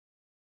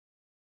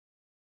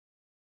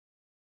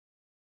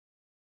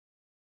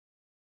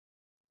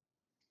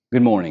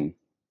Good morning.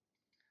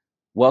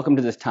 Welcome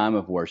to this time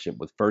of worship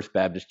with First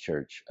Baptist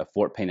Church of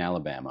Fort Payne,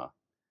 Alabama.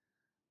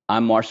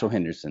 I'm Marshall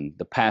Henderson,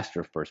 the pastor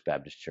of First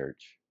Baptist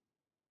Church.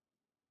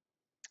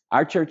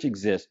 Our church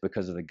exists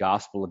because of the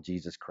gospel of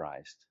Jesus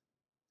Christ.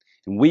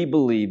 And we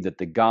believe that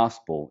the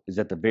gospel is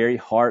at the very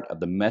heart of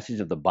the message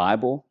of the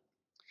Bible,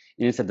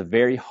 and it's at the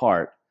very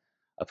heart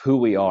of who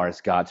we are as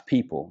God's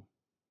people.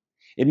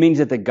 It means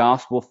that the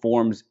gospel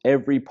forms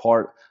every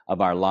part of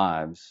our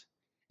lives,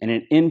 and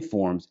it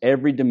informs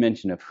every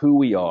dimension of who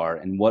we are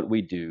and what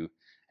we do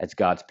as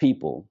God's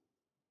people.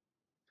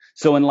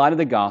 So in light of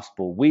the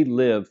gospel, we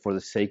live for the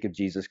sake of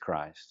Jesus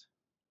Christ.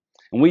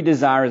 And we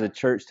desire as a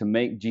church to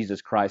make Jesus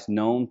Christ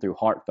known through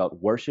heartfelt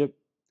worship,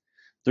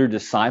 through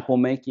disciple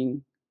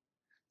making,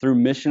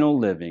 through missional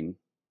living,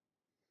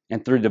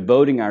 and through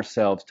devoting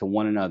ourselves to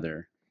one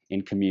another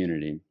in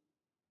community.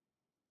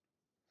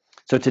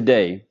 So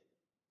today,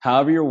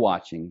 however you're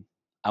watching,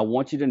 I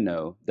want you to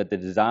know that the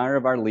desire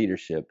of our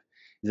leadership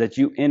is that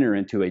you enter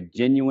into a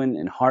genuine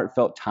and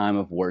heartfelt time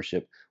of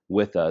worship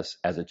with us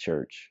as a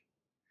church.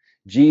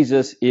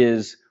 Jesus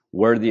is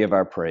worthy of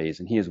our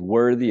praise, and he is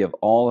worthy of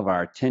all of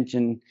our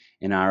attention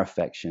and our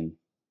affection.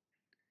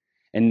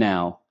 And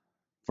now,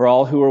 for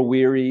all who are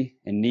weary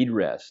and need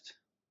rest,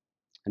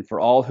 and for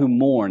all who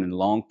mourn and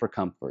long for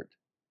comfort,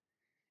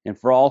 and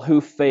for all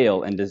who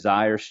fail and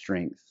desire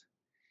strength,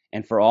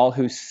 and for all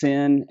who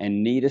sin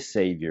and need a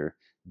Savior,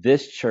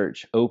 this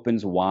church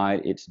opens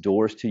wide its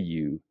doors to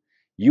you.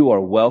 You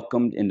are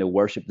welcomed into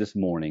worship this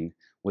morning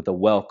with a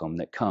welcome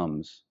that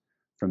comes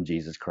from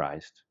Jesus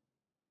Christ.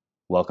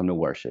 Welcome to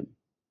worship.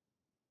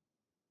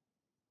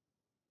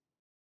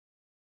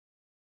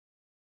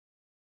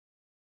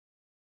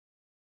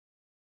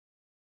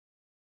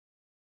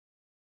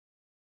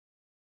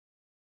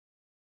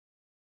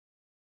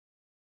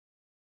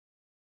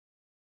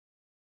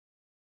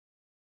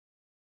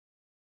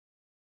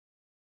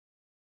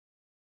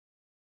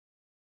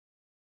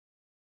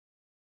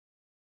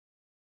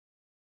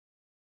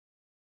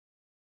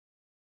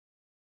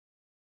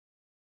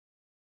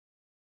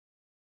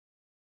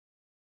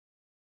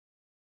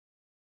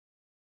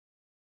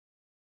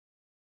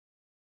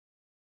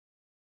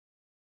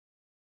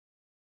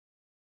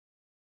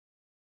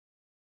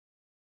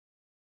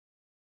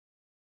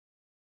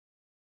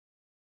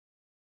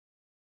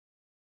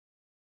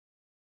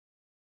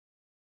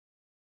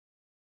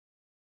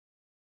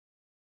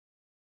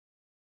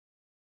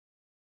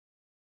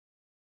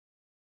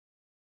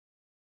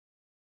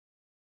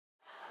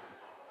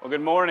 Well,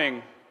 good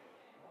morning.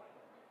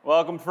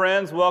 Welcome,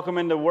 friends. Welcome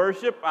into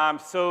worship. I'm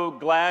so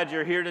glad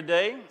you're here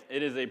today.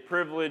 It is a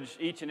privilege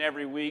each and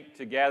every week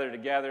to gather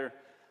together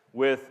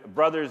with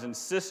brothers and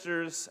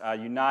sisters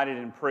united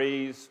in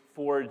praise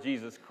for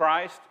Jesus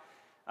Christ.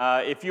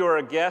 If you are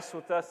a guest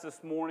with us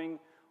this morning,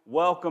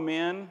 welcome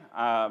in.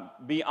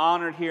 Be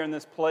honored here in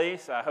this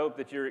place. I hope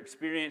that your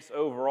experience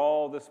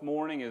overall this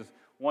morning is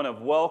one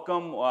of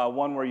welcome,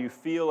 one where you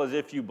feel as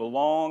if you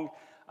belong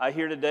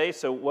here today.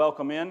 So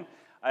welcome in.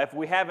 If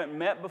we haven't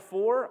met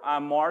before,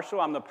 I'm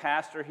Marshall. I'm the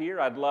pastor here.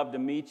 I'd love to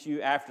meet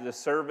you after the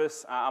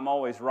service. I'm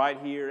always right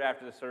here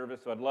after the service,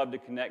 so I'd love to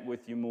connect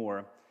with you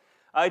more.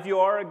 If you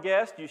are a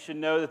guest, you should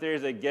know that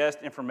there's a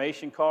guest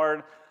information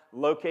card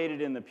located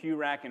in the pew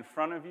rack in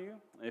front of you.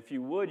 If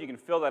you would, you can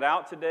fill that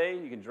out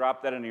today. You can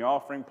drop that in the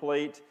offering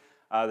plate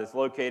that's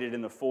located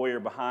in the foyer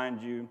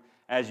behind you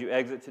as you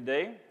exit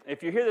today.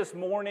 If you're here this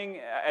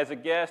morning as a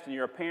guest and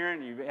you're a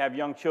parent, you have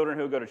young children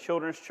who go to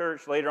children's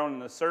church later on in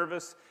the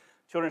service,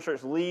 Children's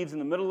Church leaves in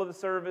the middle of the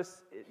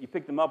service. You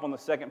pick them up on the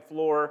second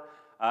floor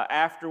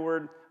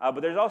afterward.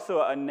 But there's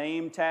also a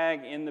name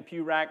tag in the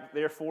pew rack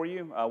there for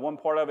you. One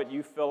part of it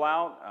you fill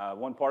out.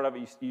 One part of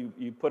it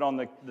you put on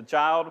the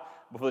child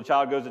before the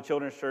child goes to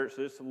Children's Church. So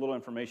there's a little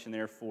information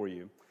there for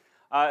you.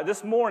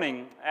 This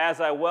morning,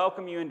 as I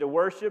welcome you into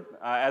worship,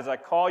 as I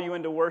call you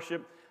into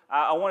worship,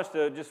 I want us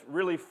to just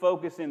really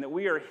focus in that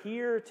we are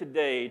here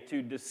today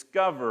to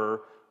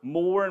discover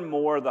more and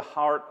more the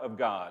heart of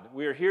God.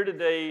 We are here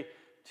today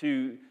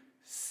to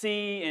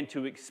see and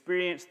to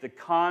experience the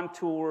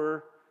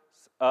contour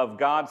of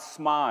God's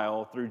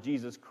smile through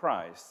Jesus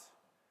Christ.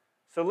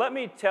 So let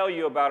me tell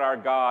you about our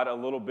God a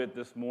little bit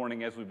this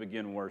morning as we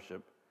begin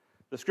worship.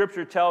 The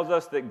scripture tells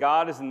us that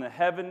God is in the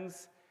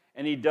heavens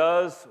and he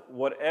does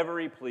whatever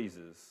he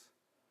pleases.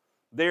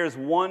 There's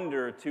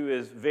wonder to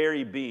his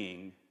very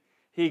being.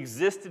 He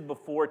existed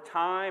before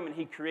time and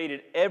he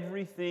created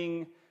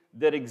everything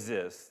that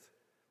exists.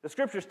 The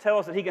scriptures tell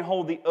us that he can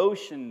hold the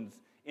oceans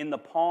in the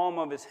palm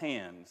of his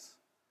hands,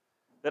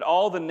 that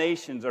all the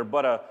nations are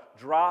but a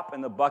drop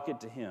in the bucket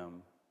to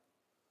him.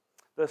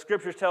 The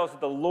scriptures tell us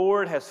that the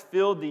Lord has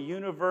filled the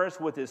universe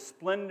with his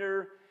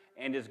splendor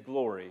and his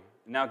glory.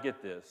 Now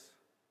get this.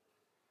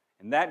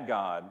 And that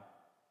God,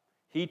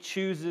 he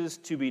chooses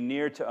to be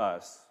near to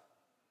us.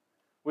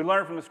 We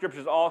learn from the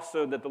scriptures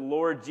also that the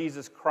Lord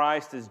Jesus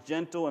Christ is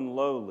gentle and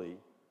lowly,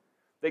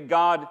 that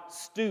God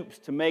stoops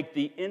to make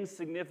the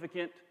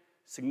insignificant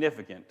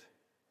significant.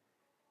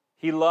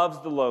 He loves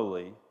the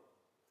lowly.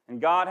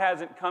 And God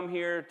hasn't come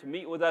here to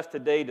meet with us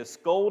today to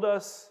scold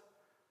us,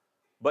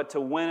 but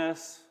to win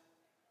us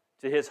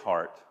to his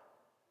heart.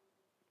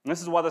 And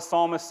this is why the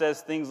psalmist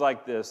says things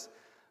like this: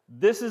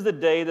 "This is the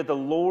day that the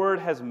Lord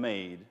has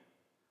made.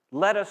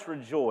 Let us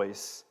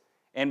rejoice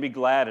and be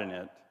glad in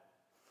it."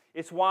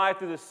 It's why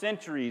through the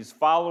centuries,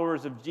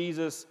 followers of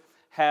Jesus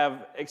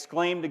have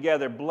exclaimed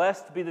together,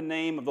 "Blessed be the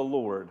name of the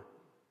Lord."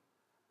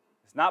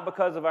 It's not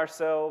because of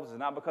ourselves, it's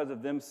not because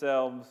of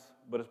themselves,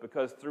 but it's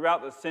because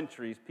throughout the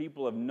centuries,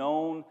 people have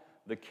known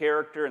the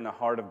character and the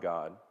heart of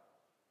God.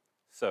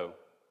 So,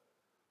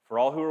 for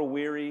all who are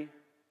weary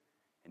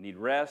and need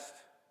rest,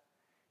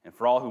 and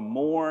for all who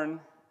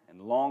mourn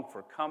and long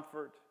for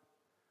comfort,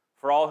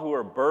 for all who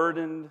are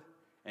burdened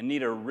and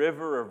need a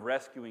river of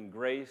rescuing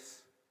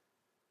grace,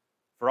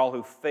 for all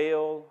who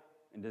fail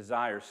and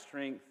desire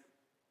strength,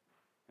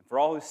 and for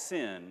all who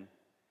sin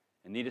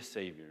and need a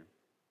Savior,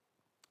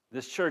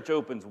 this church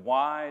opens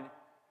wide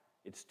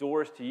its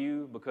doors to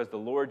you because the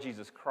Lord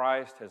Jesus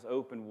Christ has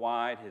opened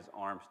wide his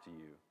arms to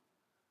you.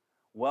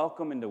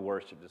 Welcome into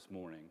worship this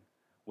morning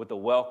with a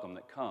welcome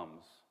that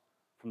comes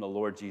from the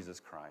Lord Jesus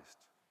Christ.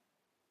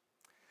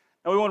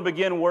 Now we want to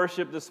begin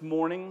worship this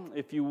morning,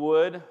 if you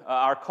would.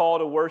 Our call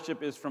to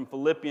worship is from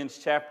Philippians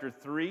chapter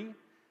 3.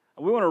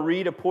 We want to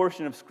read a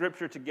portion of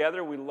Scripture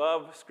together. We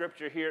love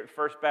Scripture here at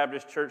First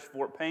Baptist Church,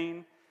 Fort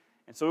Payne.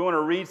 And so we want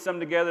to read some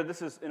together.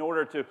 This is in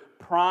order to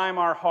prime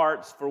our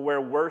hearts for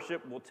where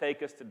worship will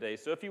take us today.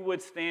 So if you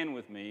would stand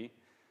with me.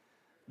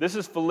 This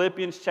is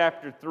Philippians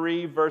chapter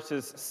 3,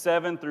 verses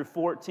 7 through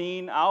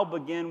 14. I'll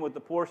begin with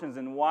the portions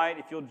in white.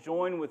 If you'll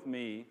join with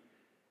me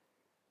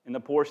in the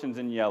portions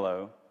in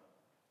yellow.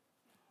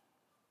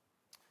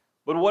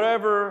 "But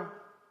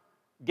whatever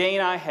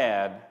gain I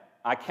had,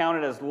 I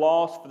counted as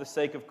loss for the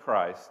sake of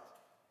Christ.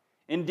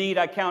 Indeed,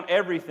 I count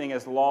everything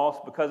as loss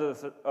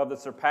because of the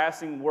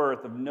surpassing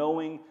worth of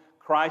knowing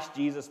Christ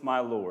Jesus my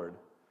Lord.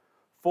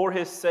 For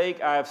his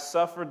sake I have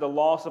suffered the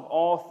loss of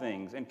all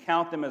things and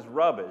count them as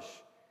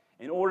rubbish,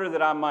 in order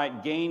that I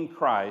might gain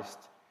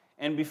Christ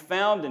and be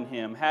found in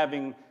him,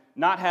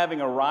 not having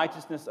a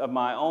righteousness of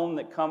my own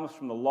that comes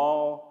from the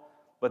law,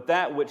 but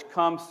that which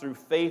comes through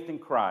faith in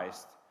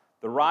Christ,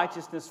 the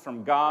righteousness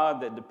from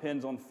God that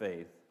depends on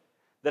faith,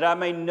 that I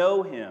may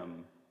know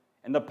him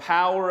and the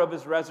power of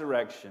his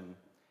resurrection,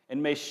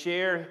 and may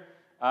share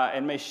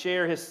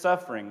his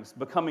sufferings,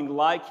 becoming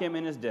like him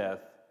in his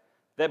death,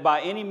 that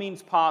by any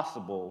means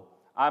possible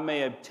I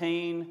may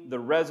obtain the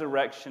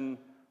resurrection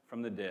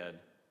from the dead.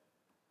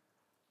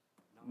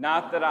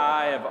 Not that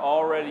I have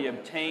already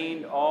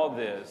obtained all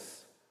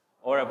this,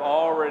 or have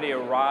already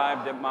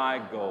arrived at my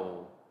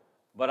goal,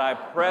 but I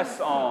press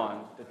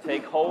on to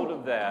take hold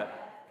of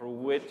that for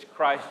which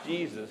Christ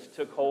Jesus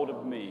took hold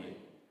of me.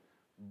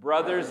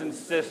 Brothers and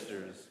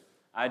sisters,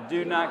 I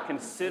do not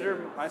consider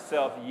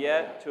myself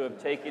yet to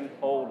have taken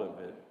hold of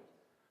it.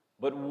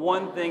 But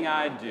one thing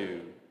I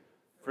do,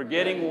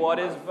 forgetting what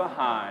is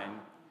behind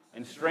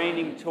and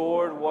straining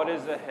toward what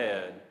is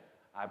ahead,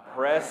 I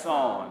press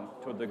on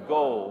toward the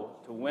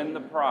goal to win the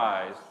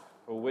prize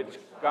for which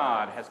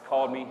God has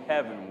called me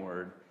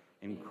heavenward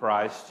in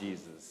Christ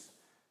Jesus."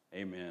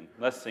 Amen.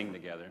 Let's sing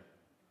together.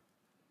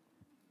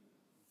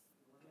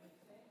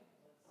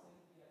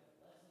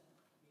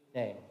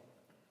 Name.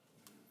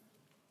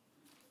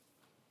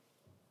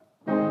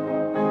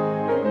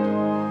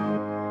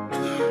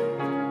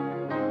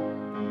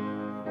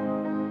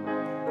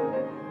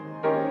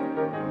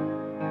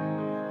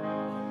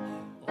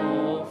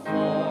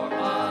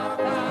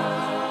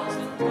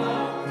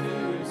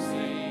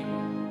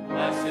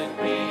 Blessed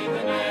be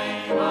the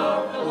name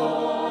of the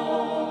Lord.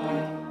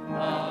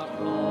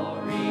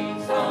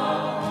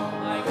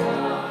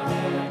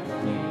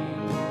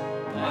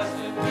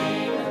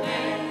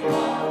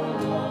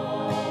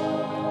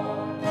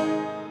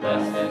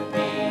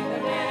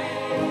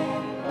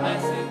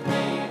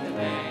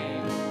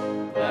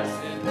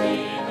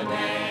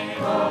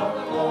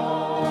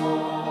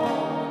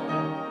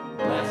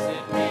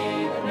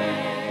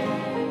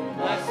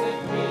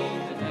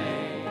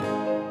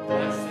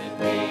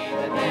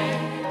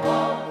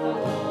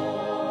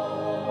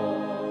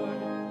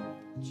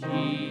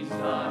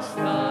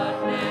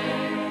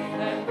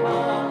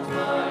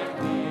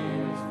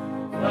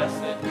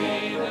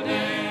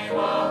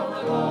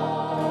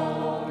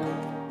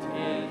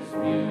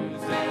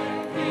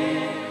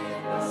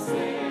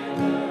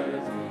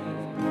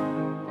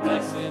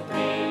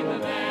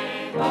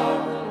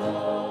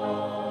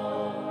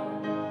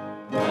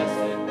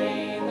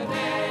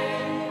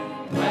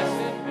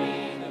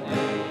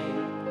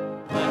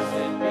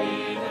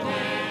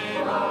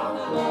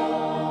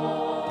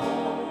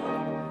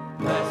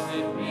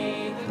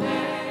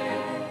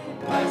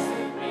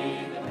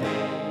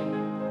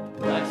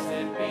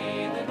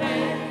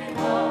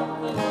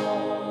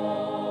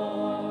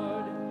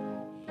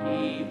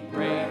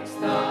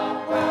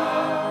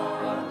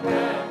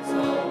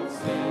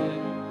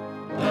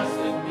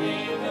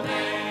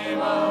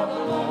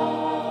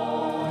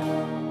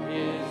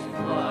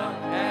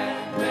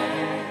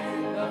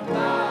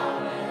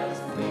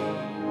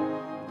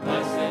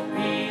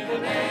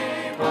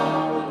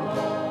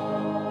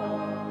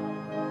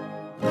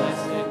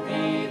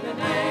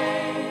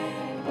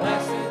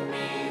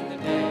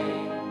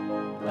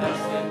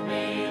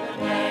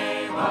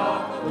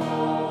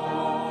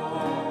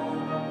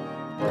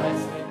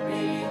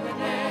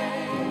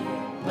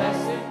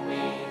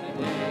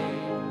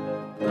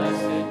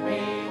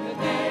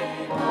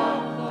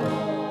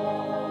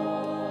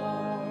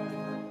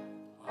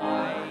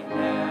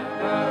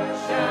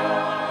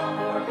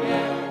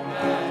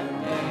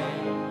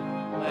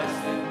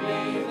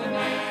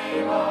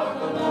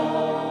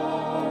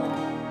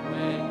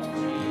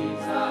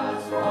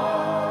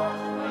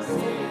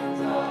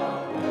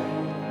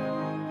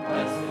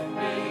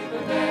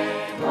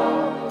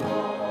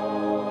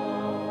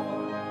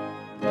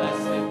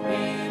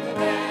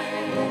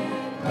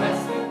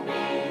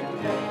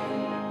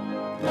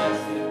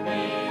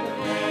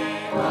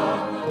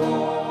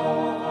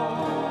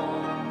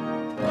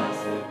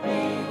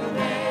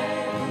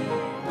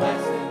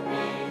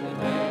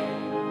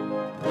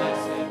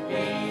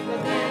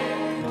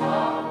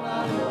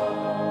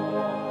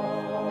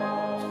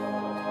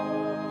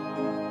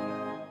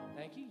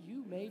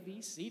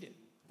 Seated.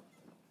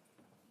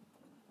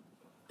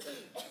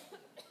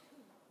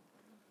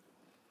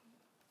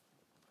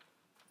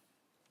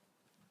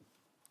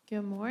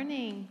 Good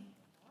morning.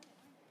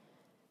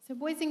 So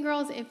boys and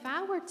girls, if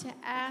I were to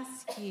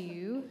ask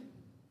you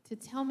to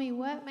tell me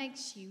what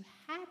makes you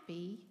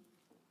happy,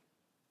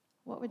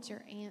 what would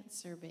your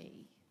answer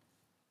be?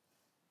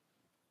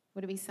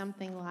 Would it be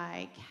something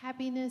like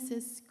happiness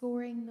is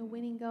scoring the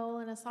winning goal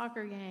in a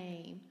soccer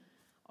game?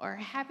 Or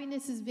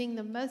happiness is being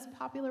the most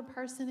popular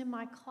person in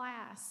my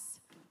class?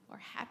 Or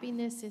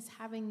happiness is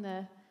having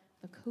the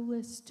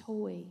coolest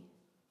toy?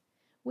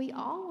 We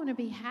all want to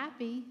be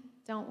happy,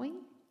 don't we?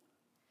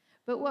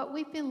 But what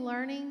we've been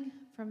learning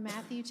from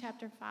Matthew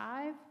chapter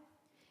 5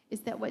 is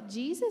that what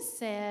Jesus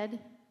said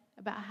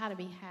about how to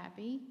be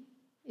happy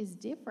is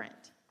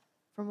different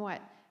from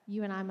what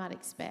you and I might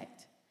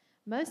expect.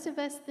 Most of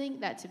us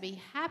think that to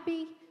be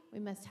happy, we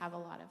must have a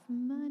lot of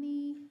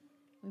money,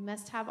 we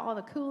must have all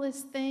the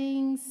coolest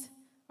things,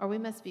 or we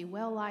must be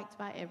well-liked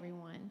by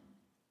everyone.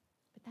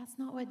 But that's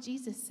not what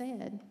Jesus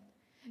said.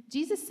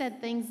 Jesus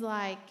said things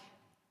like,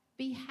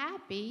 be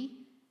happy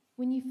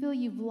when you feel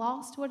you've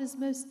lost what is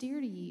most dear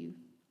to you,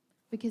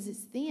 because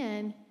it's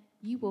then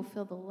you will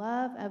feel the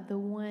love of the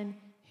one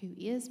who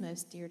is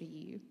most dear to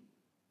you.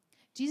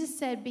 Jesus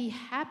said, be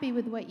happy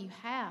with what you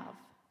have,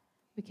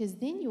 because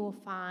then you will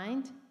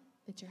find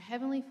that your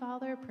Heavenly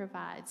Father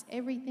provides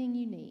everything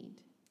you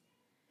need.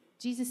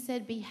 Jesus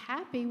said, be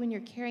happy when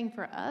you're caring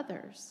for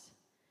others,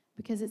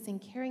 because it's in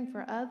caring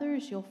for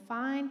others you'll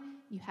find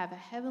you have a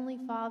Heavenly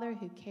Father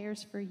who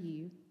cares for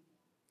you.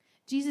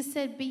 Jesus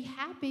said, be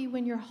happy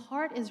when your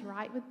heart is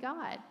right with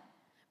God,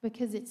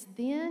 because it's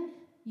then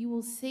you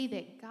will see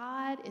that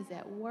God is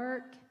at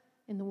work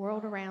in the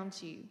world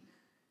around you.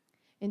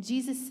 And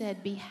Jesus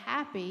said, be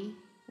happy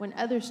when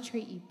others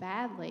treat you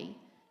badly,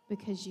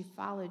 because you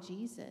follow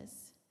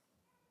Jesus,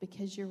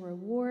 because your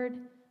reward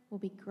will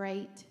be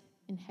great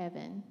in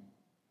heaven.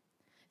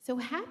 So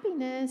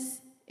happiness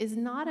is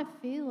not a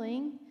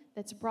feeling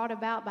that's brought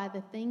about by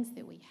the things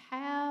that we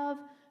have,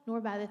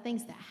 nor by the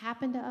things that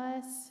happen to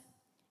us.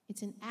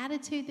 It's an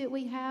attitude that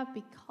we have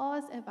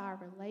because of our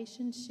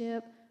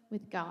relationship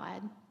with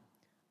God.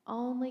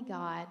 Only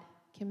God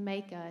can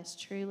make us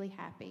truly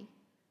happy.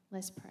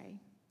 Let's pray.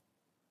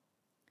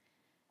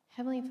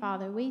 Heavenly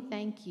Father, we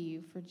thank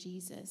you for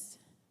Jesus.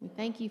 We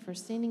thank you for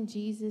sending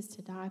Jesus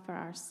to die for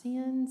our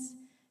sins,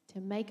 to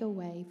make a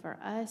way for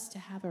us to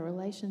have a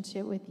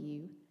relationship with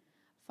you.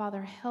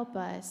 Father, help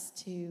us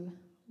to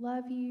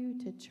love you,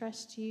 to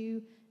trust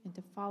you, and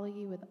to follow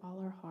you with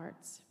all our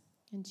hearts.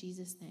 In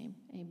Jesus' name,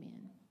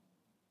 amen.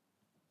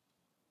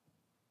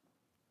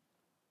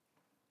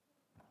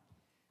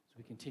 As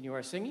we continue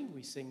our singing,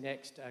 we sing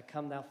next,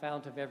 Come Thou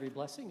Fount of Every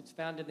Blessing. It's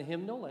found in the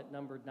hymnal at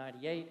number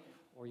 98,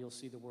 or you'll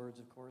see the words,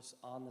 of course,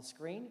 on the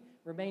screen.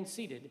 Remain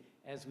seated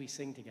as we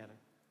sing together.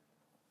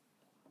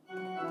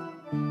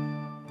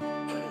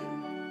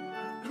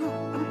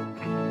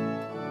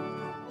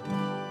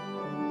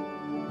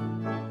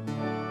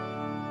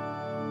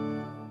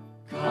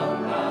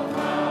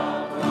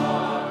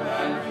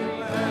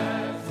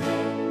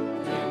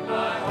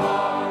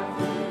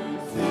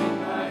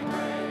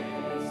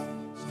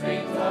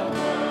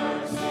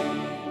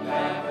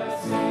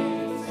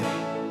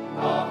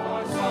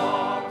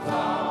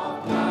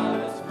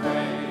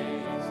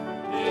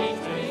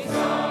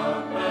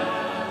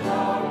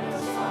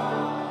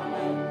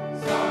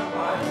 Song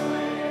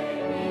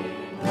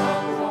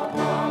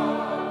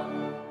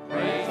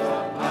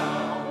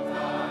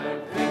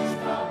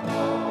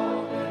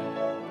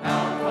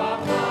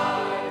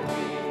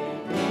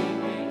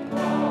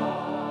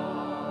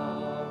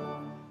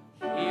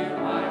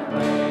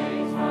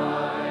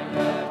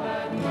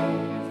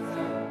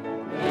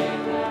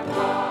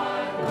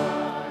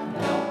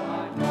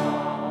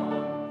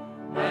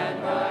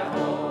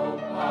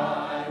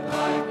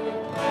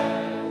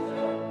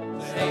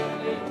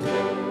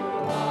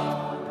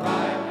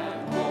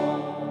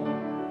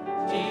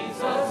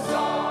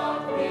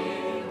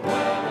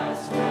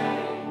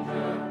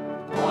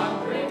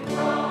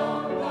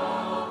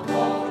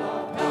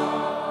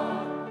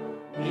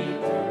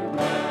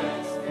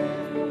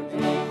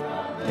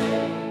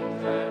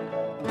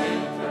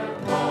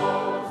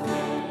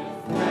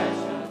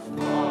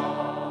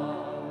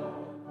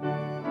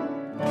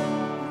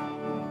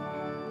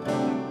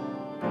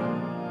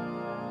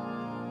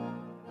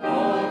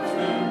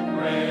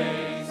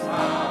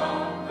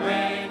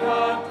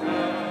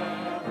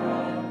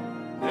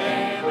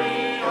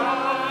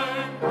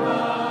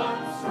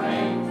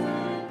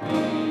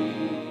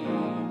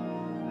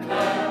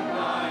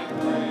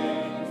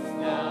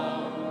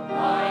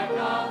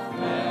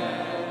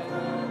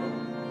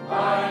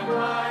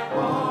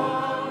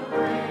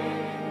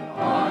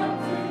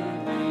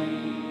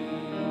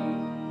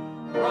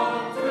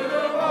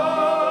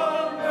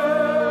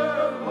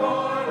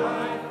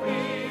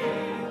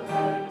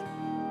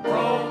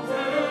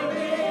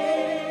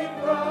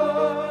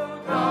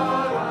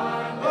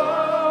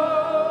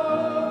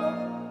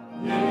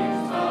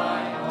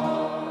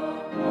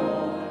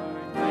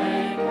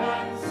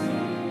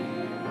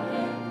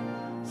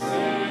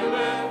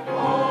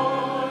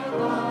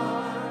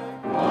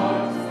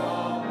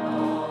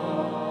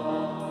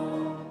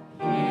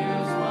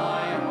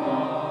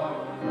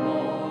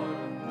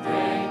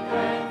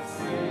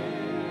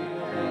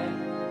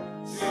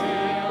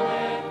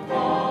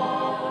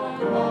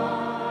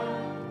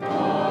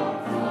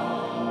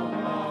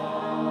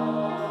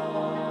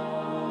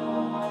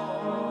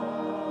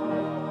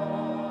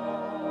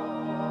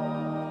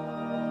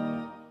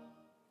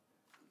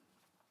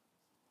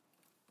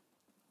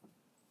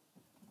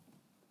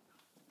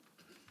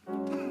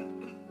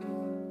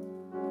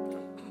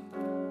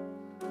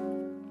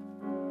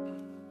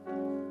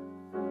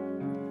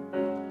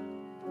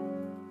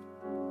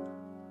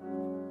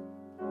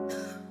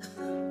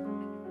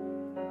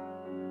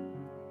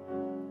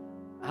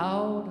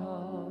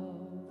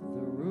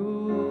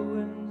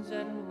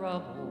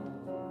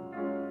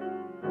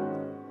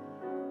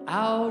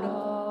out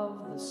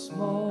of the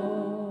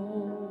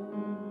smoke,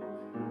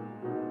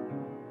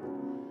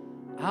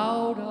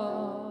 out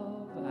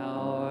of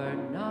our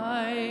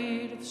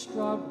night of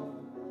struggle,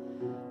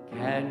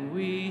 can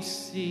we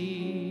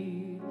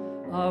see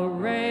a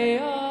ray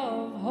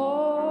of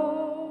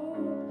hope?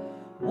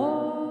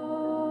 One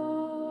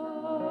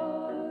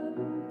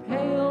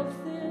pale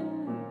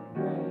thin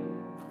ray,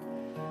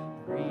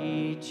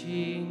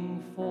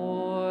 reaching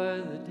for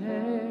the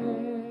day.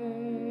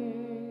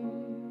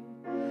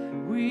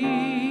 We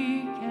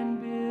can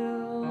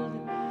build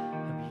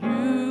a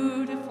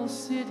beautiful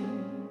city.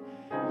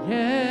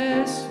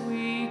 Yes,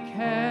 we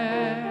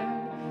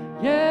can.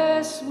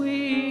 Yes,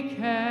 we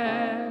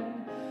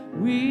can.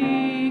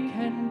 We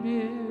can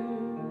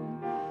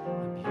build a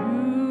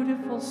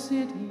beautiful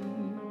city.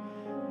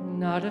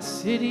 Not a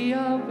city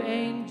of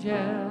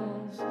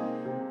angels,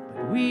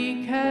 but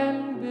we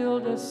can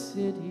build a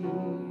city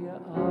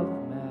of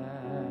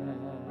man.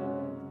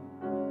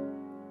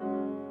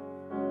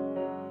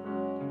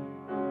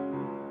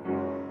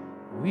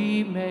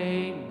 We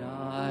may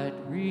not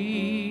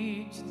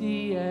reach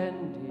the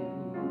ending,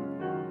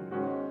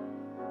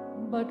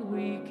 but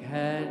we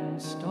can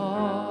start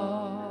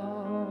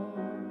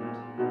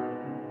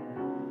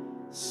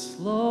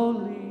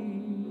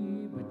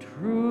slowly but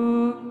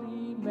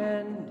truly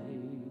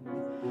mending,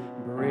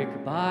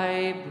 brick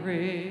by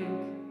brick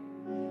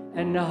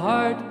and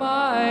heart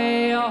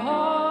by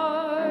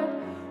heart.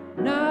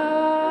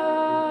 Now,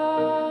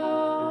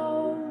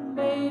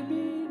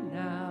 maybe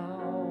now,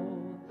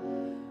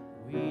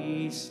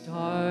 we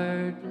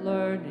start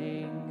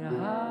learning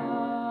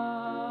how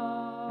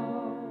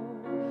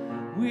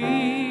we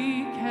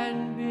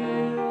can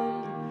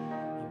build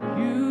a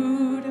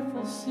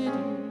beautiful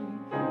city.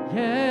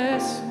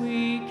 Yes,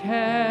 we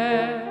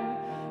can.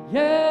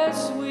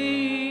 Yes,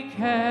 we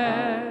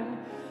can.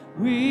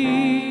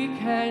 We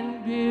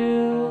can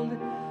build a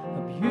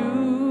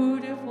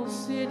beautiful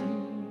city.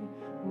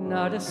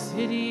 Not a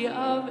city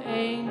of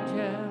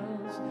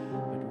angels,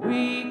 but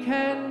we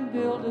can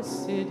build a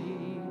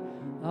city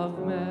of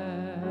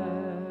man.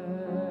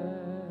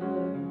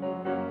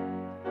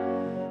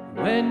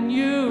 When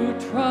your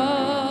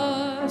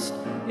trust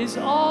is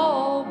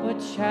all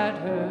but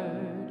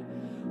shattered,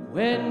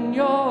 when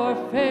your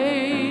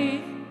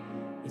faith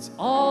is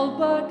all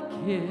but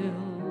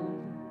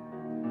killed,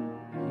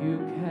 you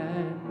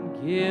can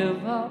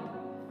give up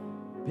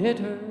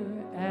bitter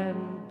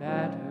and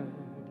battered,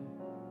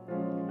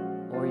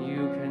 or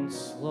you can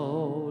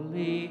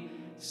slowly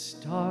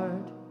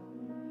start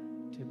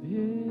to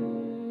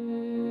build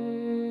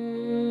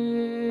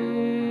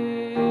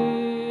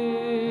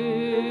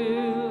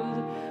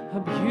a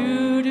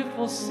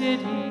beautiful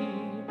city.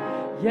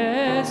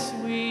 Yes,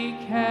 we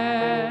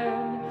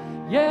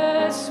can.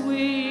 Yes,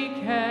 we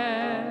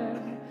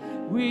can.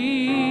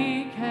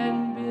 We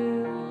can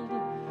build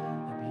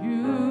a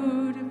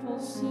beautiful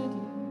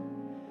city.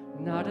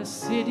 Not a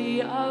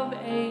city of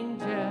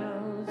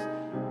angels,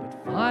 but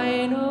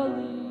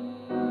finally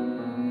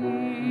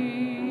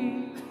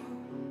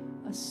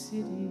a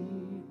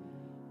city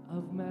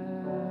of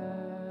man.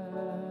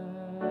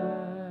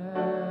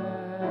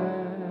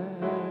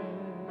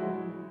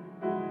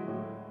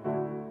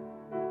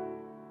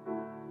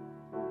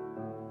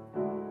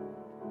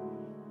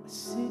 A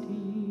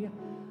city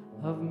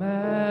of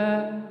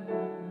man.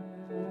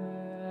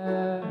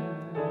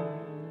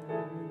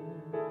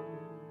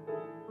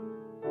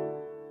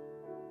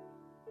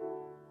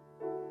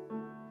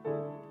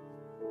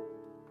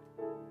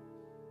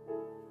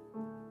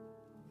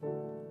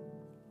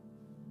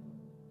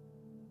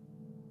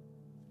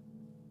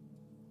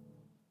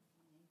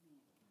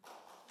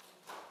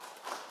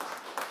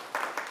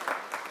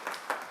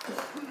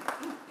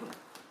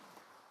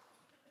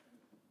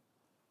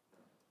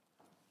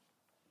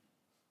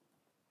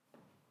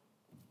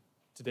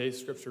 Today's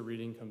scripture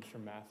reading comes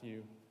from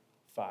Matthew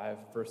 5,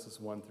 verses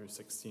 1 through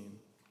 16.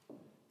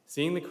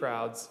 Seeing the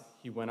crowds,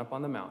 he went up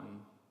on the mountain,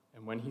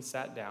 and when he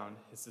sat down,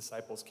 his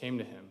disciples came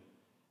to him,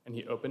 and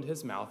he opened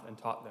his mouth and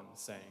taught them,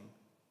 saying,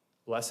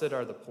 Blessed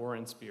are the poor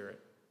in spirit,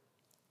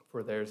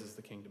 for theirs is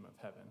the kingdom of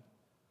heaven.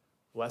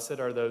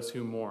 Blessed are those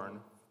who mourn,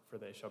 for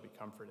they shall be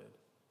comforted.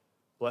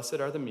 Blessed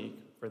are the meek,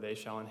 for they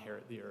shall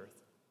inherit the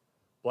earth.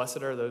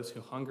 Blessed are those who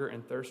hunger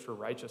and thirst for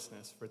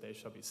righteousness, for they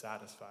shall be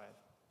satisfied.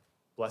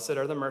 Blessed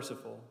are the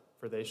merciful,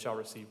 for they shall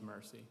receive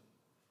mercy.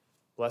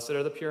 Blessed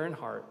are the pure in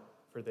heart,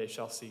 for they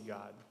shall see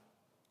God.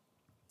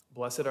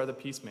 Blessed are the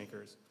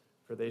peacemakers,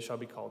 for they shall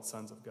be called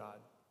sons of God.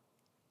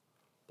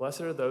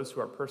 Blessed are those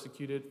who are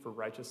persecuted for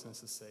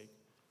righteousness' sake,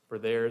 for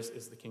theirs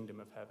is the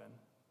kingdom of heaven.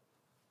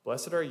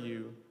 Blessed are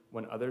you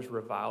when others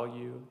revile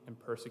you and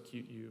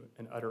persecute you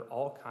and utter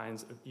all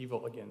kinds of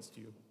evil against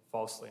you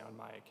falsely on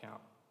my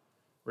account.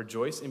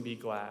 Rejoice and be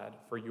glad,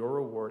 for your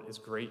reward is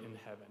great in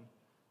heaven.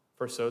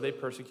 For so they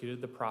persecuted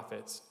the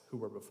prophets who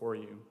were before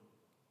you.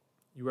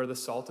 You are the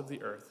salt of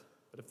the earth,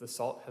 but if the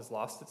salt has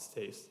lost its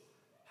taste,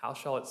 how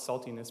shall its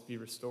saltiness be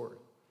restored?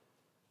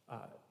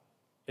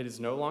 It is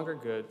no longer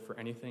good for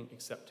anything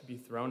except to be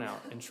thrown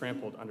out and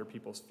trampled under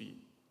people's feet.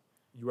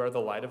 You are the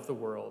light of the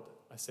world.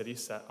 A city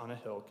set on a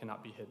hill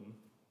cannot be hidden.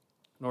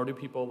 Nor do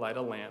people light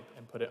a lamp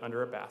and put it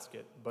under a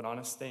basket, but on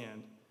a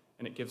stand,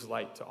 and it gives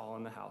light to all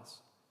in the house.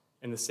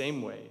 In the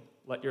same way,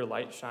 let your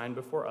light shine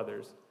before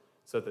others,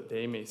 so that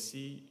they may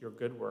see your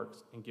good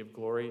works and give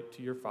glory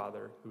to your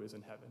Father who is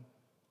in heaven.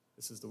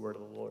 This is the word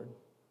of the Lord.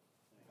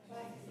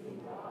 Thanks be to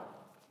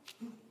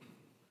God.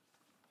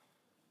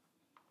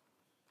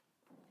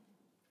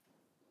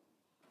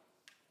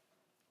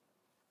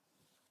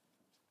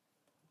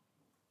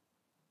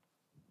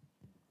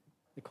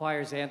 The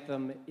choir's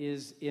anthem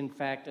is, in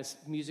fact, a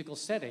musical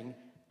setting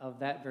of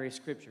that very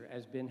scripture.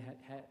 As been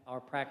our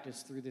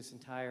practice through this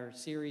entire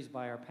series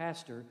by our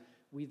pastor,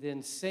 we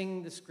then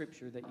sing the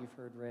scripture that you've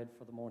heard read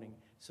for the morning.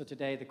 So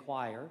today the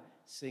choir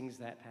sings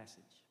that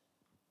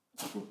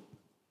passage.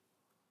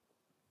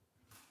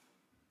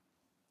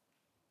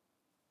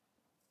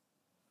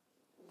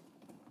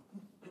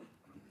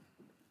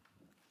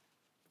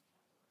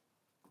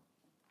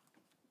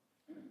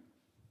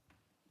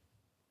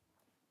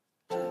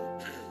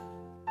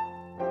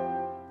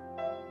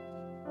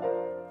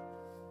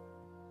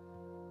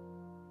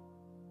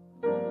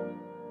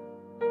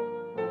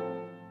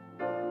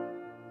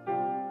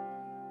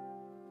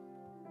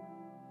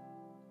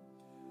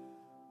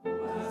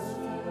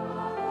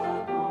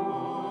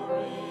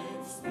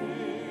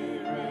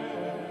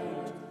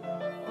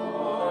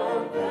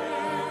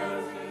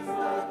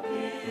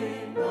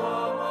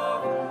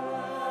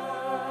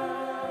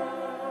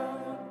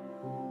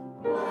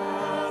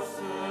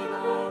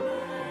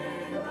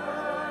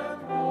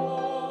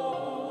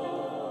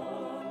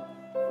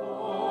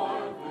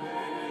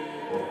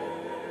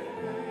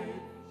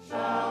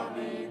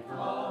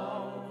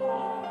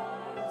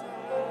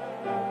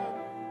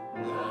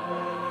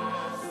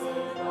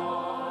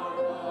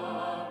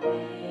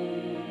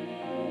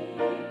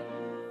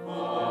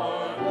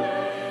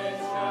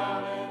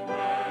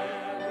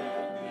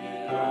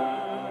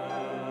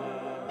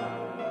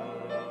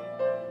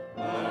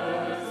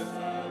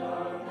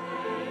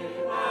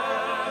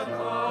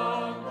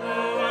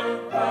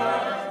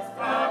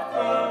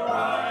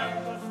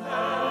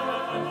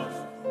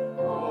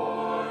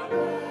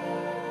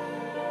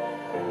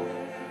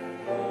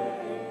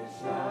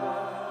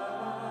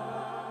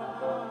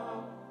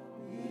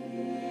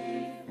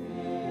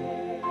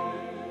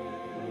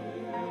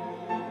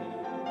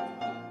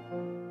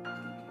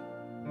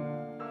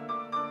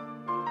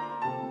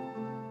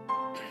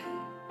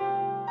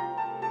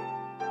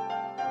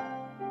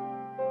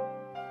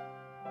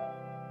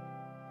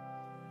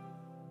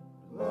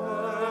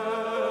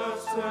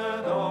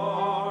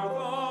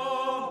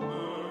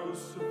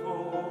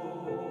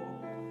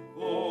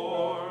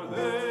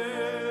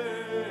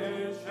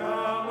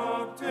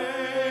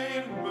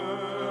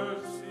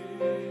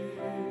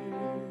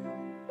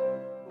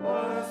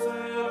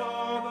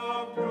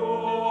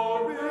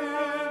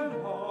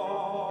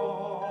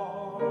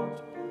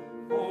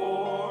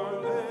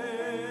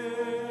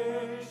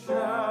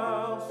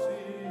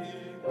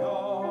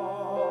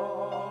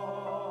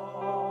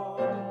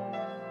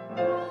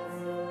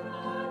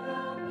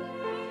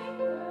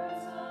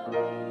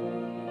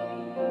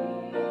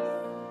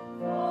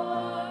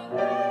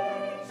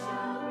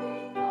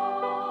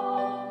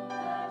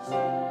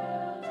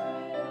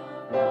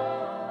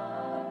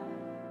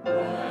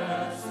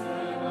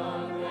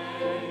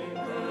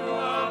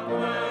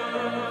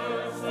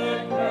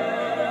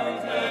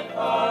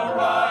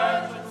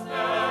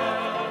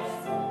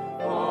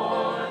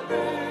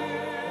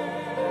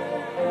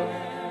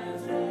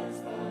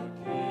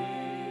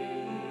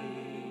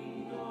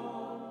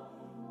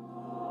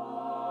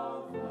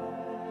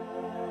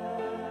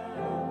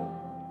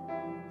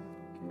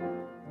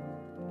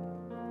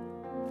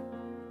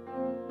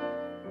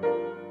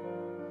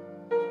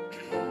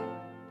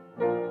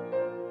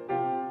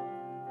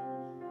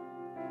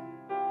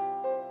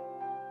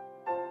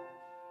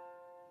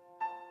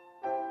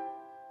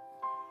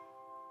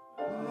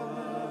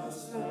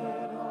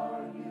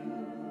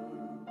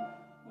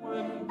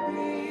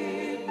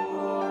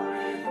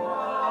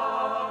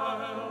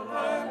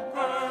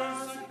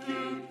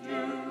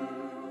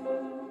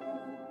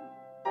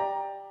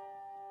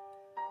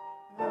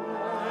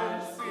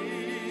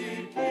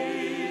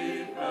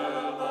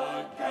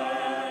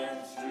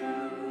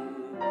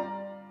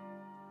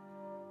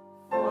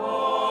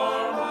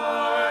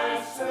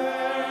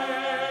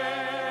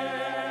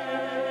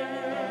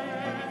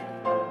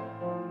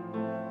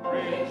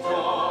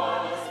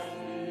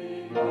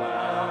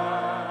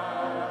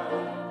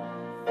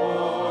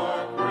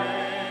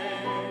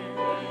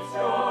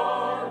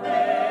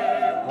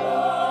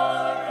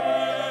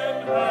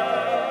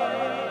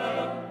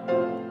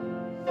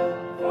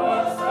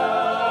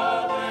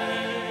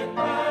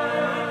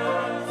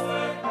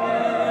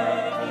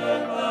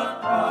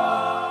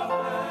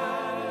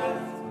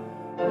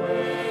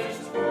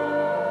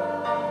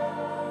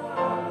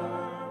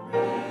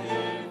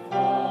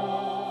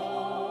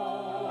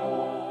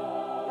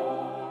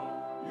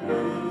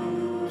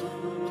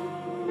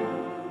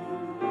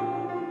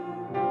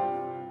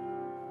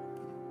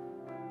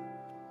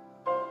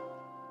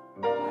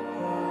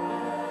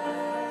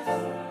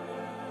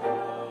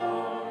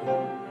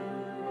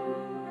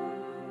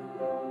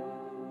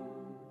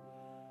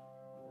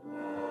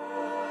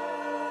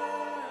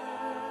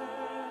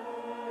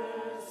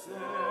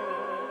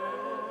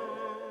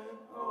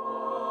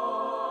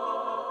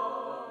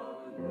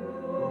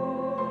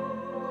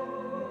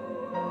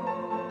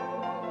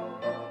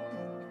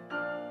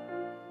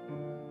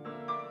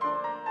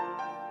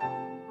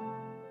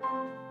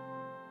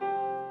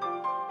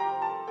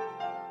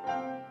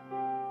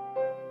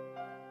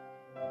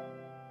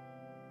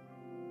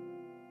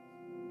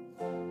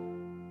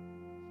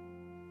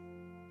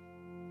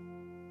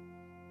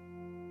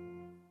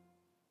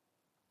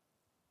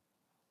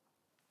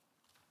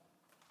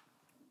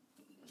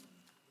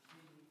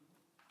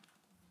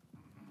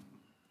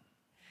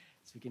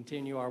 As we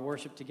continue our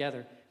worship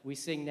together, we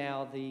sing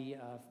now the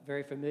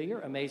very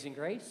familiar Amazing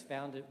Grace,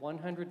 found at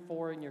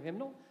 104 in your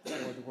hymnal,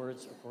 or the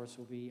words, of course,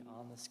 will be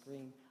on the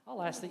screen.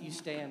 I'll ask that you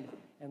stand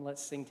and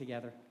let's sing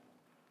together.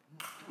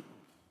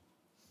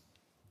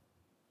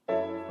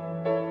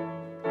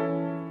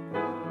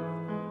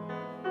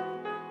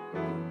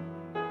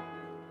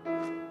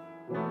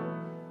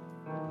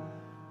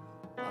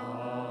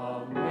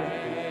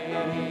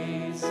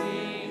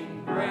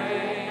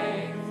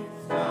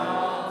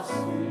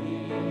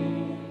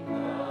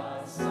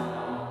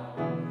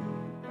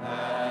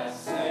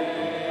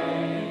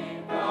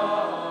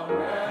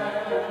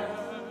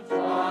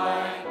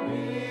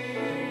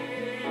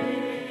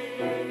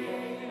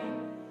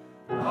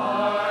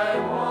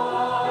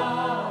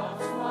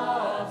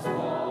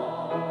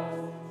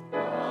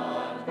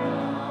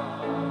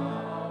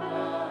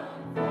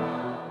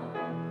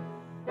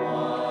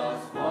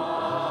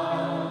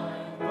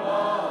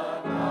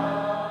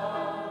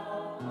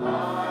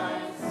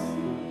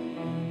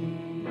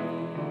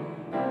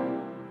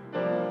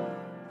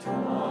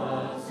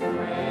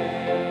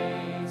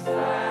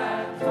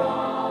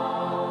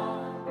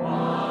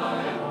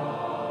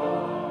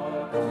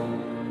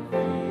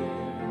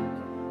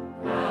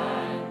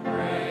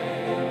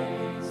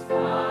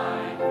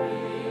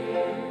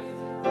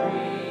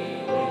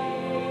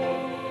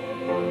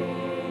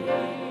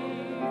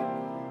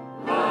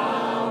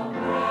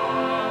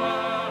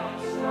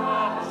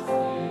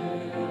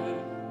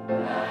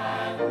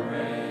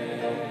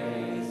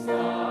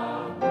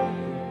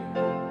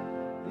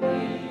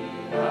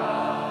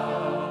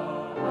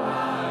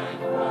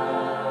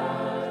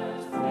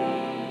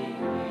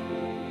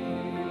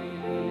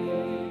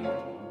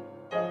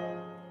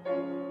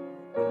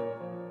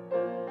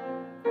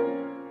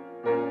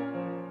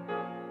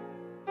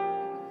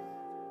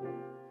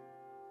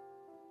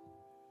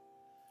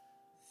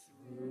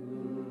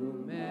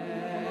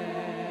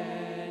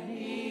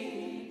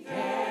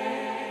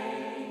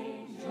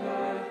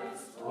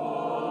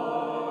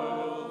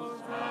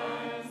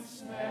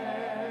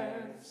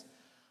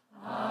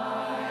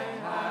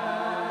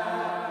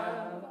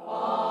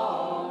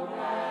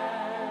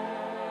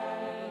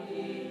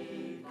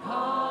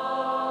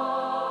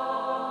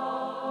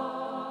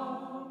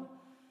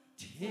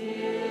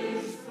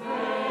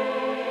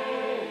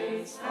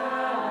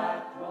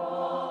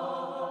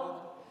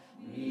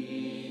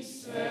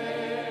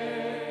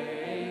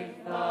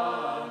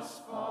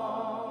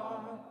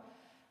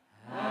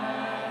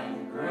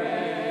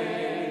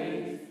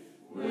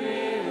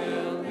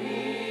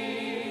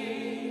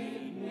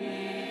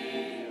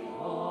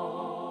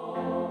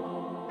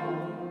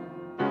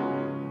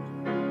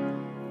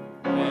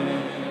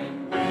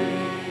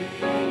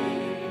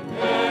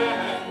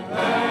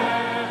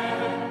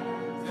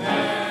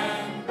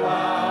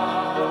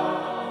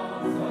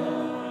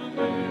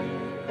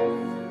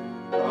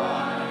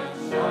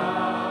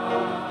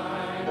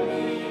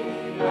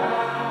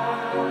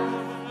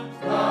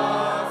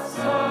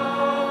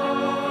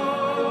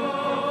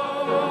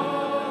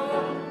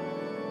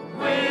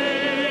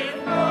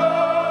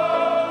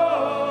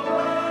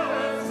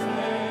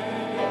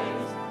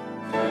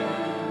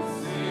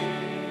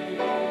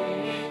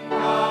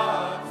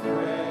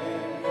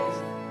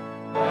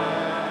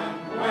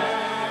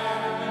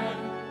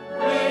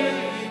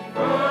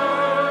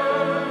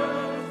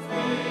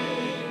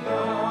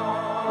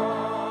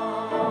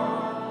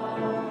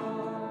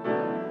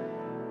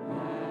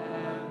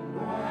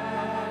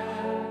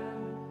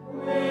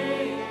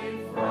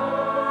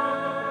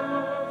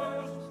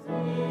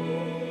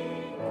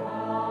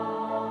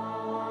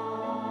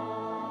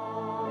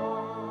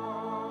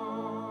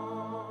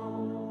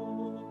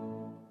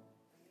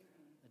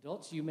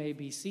 Adults, you may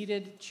be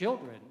seated.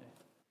 Children,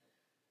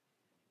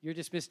 you're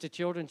dismissed to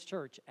Children's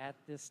Church at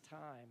this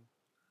time.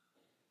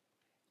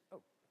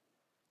 Oh.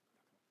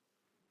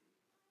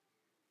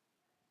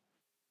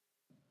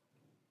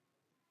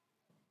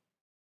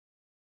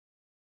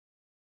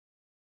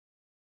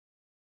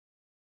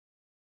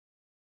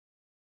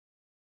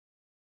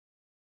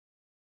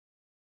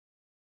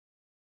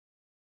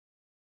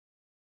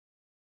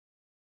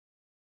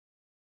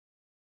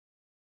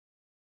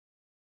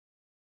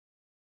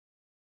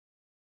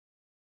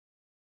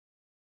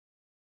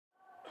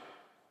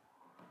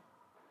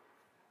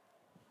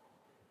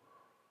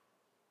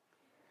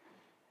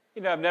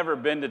 You know, I've never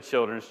been to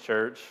Children's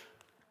Church,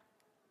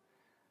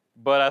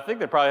 but I think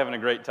they're probably having a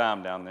great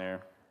time down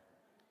there.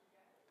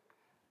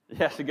 You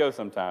have to go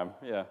sometime,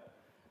 yeah.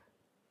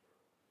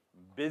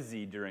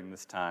 Busy during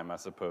this time, I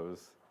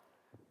suppose.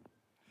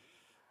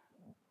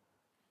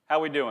 How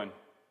we doing?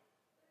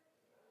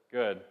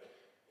 Good.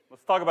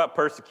 Let's talk about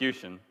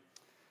persecution.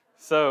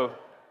 So,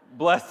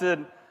 blessed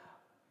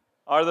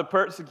are the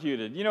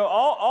persecuted. You know,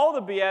 all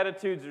the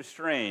Beatitudes are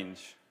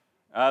strange.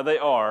 They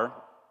are.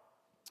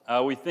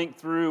 We think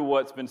through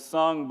what's been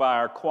sung by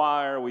our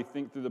choir. We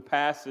think through the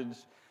passage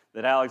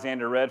that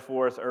Alexander read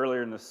for us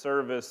earlier in the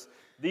service.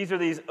 These are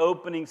these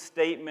opening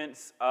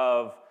statements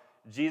of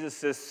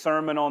Jesus'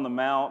 Sermon on the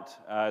Mount,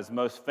 his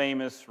most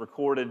famous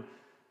recorded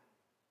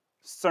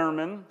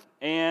sermon.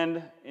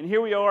 And here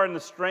we are in the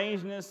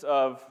strangeness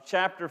of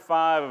chapter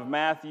 5 of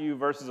Matthew,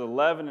 verses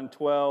 11 and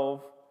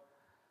 12.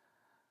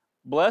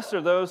 Blessed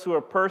are those who are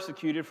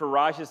persecuted for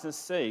righteousness'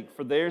 sake,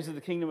 for theirs is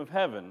the kingdom of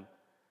heaven.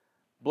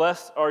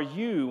 Blessed are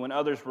you when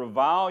others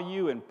revile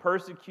you and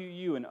persecute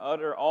you and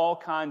utter all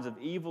kinds of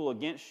evil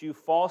against you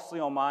falsely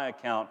on my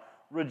account.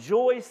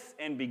 Rejoice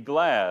and be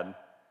glad,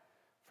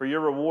 for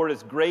your reward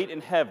is great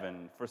in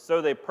heaven, for so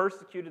they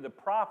persecuted the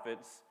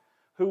prophets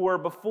who were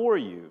before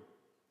you.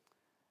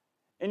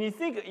 And you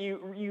think,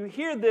 you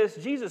hear this,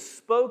 Jesus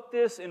spoke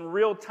this in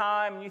real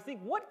time, and you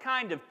think, what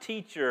kind of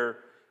teacher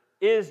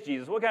is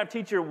Jesus? What kind of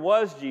teacher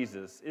was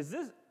Jesus? Is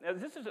this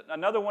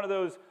another one of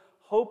those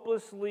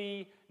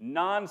hopelessly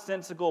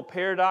nonsensical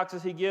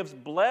paradoxes he gives?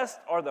 Blessed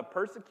are the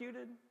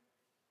persecuted.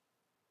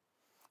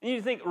 And you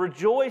think,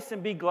 rejoice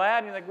and be glad.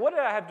 And you're like, what do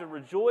I have to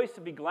rejoice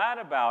and be glad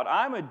about?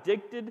 I'm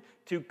addicted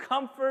to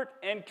comfort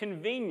and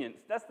convenience.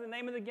 That's the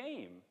name of the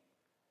game.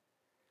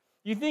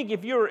 You think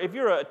if you're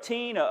a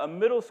teen, a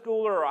middle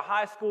schooler, or a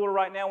high schooler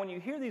right now, when you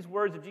hear these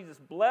words of Jesus,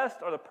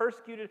 blessed are the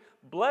persecuted,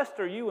 blessed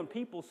are you when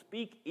people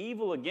speak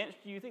evil against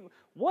you, you think,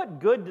 what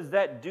good does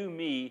that do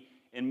me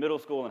in middle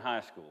school and high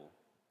school?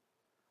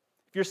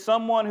 If you're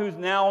someone who's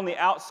now on the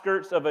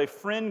outskirts of a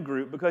friend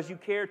group because you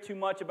care too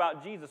much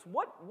about Jesus,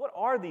 what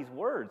are these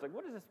words? Like,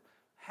 what does this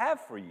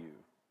have for you?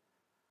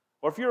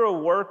 Or if you're a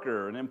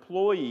worker, an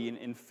employee,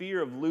 in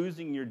fear of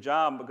losing your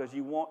job because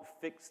you won't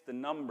fix the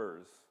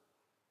numbers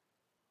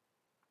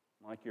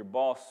like your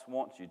boss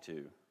wants you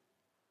to.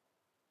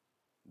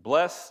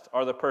 Blessed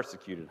are the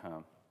persecuted,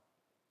 huh?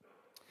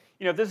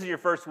 You know, if this is your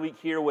first week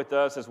here with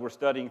us as we're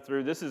studying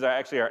through, this is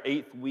actually our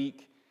 8th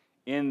week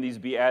in these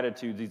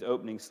Beatitudes, these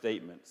opening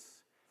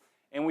statements.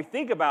 And we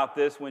think about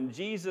this when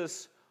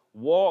Jesus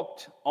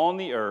walked on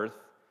the earth,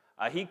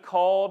 he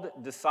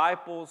called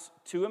disciples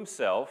to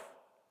himself.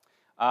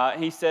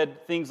 He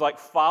said things like,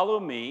 follow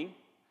me,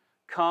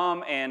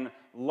 come and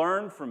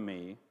learn from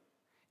me,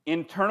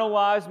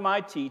 internalize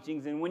my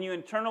teachings. And when you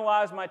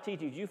internalize my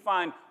teachings, you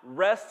find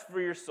rest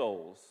for your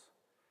souls.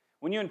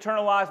 When you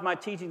internalize my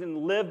teachings and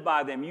live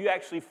by them, you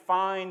actually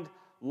find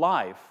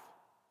life.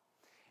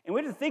 And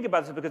we have to think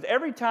about this because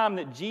every time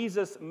that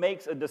Jesus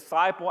makes a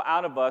disciple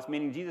out of us,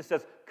 meaning Jesus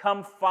says,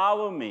 come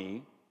follow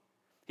me,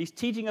 he's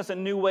teaching us a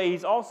new way.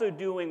 He's also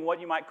doing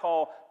what you might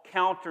call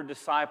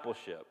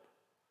counter-discipleship.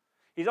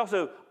 He's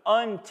also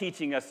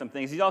unteaching us some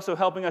things. He's also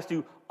helping us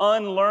to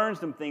unlearn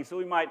some things so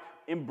we might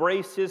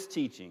embrace his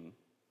teaching.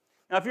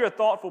 Now, if you're a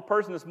thoughtful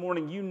person this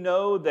morning, you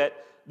know that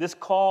this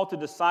call to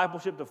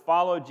discipleship, to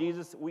follow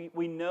Jesus,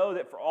 we know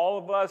that for all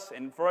of us,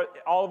 and for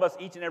all of us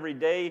each and every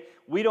day,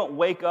 we don't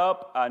wake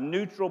up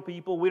neutral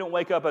people. We don't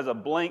wake up as a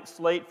blank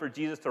slate for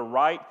Jesus to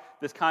write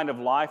this kind of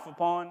life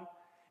upon.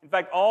 In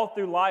fact, all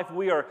through life,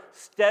 we are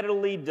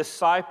steadily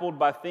discipled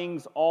by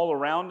things all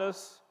around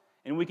us,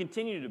 and we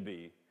continue to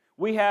be.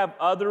 We have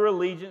other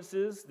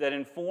allegiances that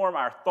inform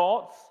our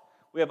thoughts.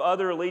 We have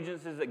other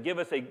allegiances that give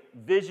us a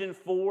vision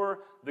for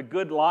the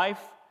good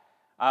life.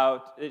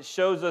 It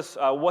shows us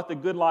what the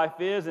good life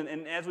is,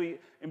 and as we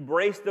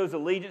embrace those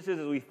allegiances,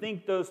 as we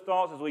think those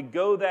thoughts, as we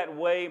go that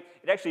way,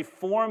 it actually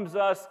forms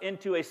us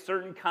into a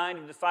certain kind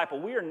of disciple.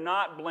 We are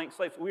not blank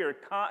slates. We are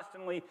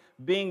constantly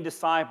being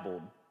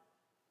discipled.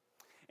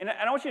 And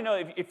I want you to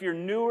know, if you're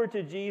newer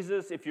to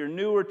Jesus, if you're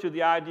newer to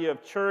the idea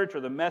of church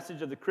or the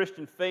message of the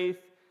Christian faith,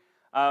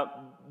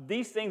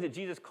 these things that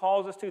Jesus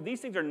calls us to,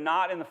 these things are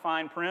not in the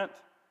fine print.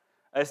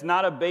 It's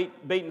not a bait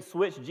and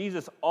switch.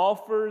 Jesus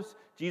offers,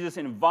 Jesus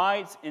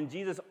invites, and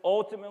Jesus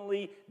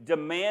ultimately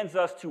demands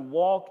us to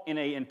walk in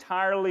an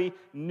entirely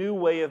new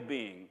way of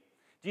being.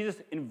 Jesus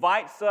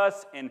invites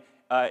us and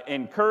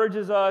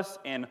encourages us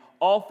and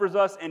offers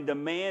us and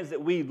demands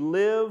that we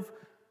live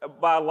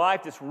by a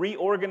life that's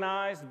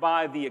reorganized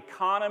by the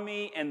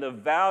economy and the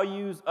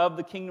values of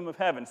the kingdom of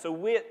heaven. So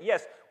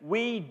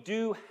we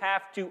do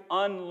have to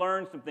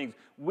unlearn some things.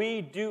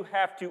 We do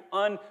have to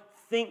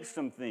unthink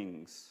some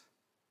things.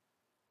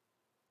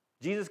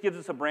 Jesus gives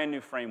us a brand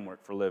new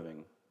framework for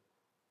living.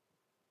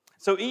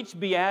 So each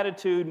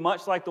beatitude,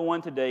 much like the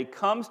one today,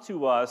 comes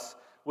to us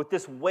with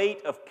this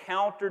weight of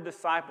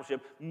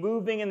counter-discipleship,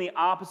 moving in the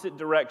opposite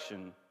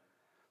direction.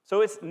 So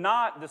it's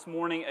not this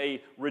morning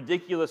a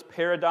ridiculous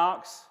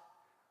paradox,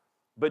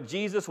 but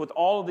Jesus, with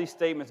all of these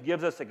statements,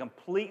 gives us a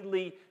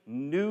completely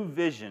new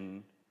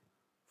vision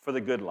for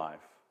the good life.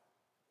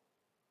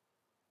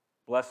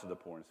 Blessed are the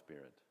poor in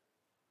spirit.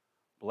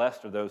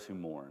 Blessed are those who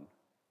mourn.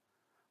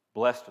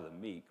 Blessed are the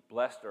meek.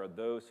 Blessed are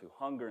those who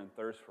hunger and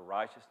thirst for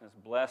righteousness.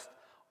 Blessed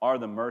are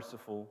the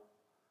merciful.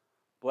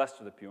 Blessed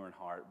are the pure in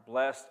heart.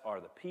 Blessed are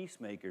the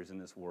peacemakers in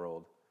this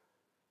world.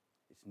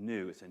 It's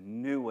new. It's a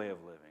new way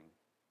of living.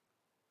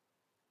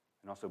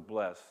 And also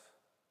blessed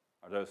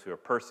are those who are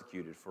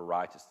persecuted for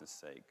righteousness'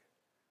 sake.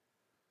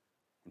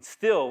 And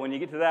still, when you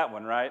get to that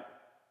one, right?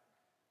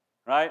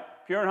 Right?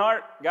 Pure in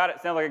heart, got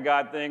it. Sounds like a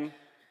God thing.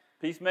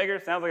 Peacemaker,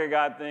 sounds like a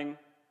God thing.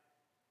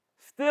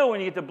 Still, when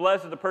you get to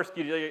blessed are the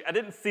persecuted, I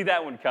didn't see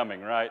that one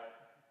coming, right?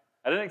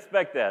 I didn't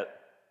expect that.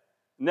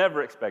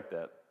 Never expect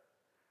that.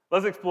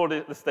 Let's explore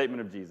the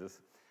statement of Jesus.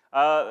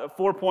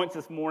 4 points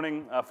this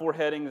morning, 4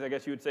 headings, I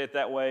guess you would say it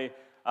that way.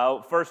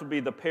 First would be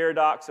the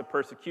paradox of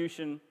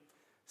persecution.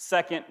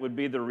 Second would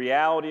be the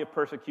reality of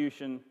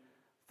persecution.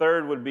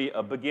 Third would be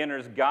a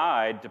beginner's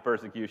guide to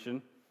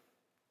persecution.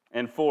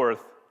 And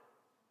fourth,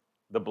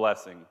 the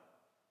blessing,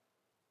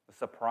 the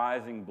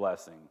surprising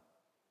blessing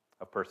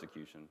of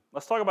persecution.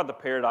 Let's talk about the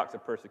paradox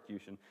of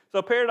persecution. So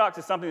a paradox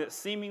is something that's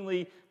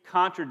seemingly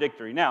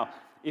contradictory. Now,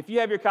 if you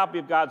have your copy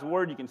of God's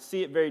Word, you can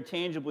see it very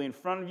tangibly in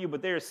front of you,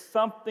 but there is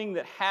something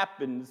that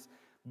happens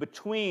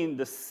between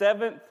the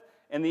 7th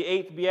and the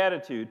 8th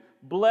beatitude.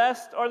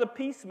 Blessed are the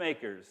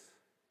peacemakers,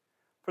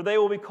 for they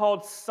will be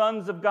called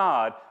sons of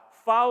God,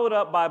 followed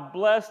up by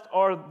blessed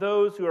are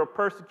those who are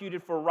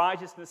persecuted for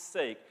righteousness'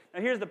 sake. Now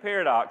here's the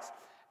paradox.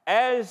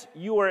 As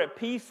you are at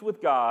peace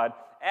with God,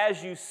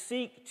 as you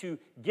seek to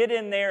get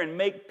in there and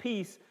make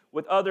peace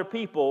with other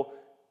people,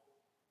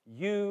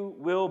 you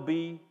will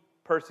be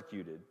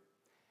persecuted.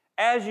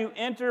 As you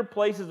enter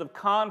places of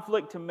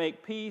conflict to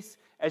make peace,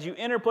 as you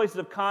enter places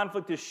of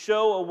conflict to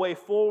show a way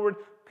forward,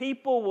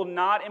 people will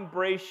not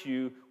embrace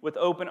you with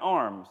open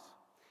arms.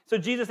 So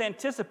Jesus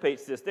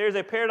anticipates this. There's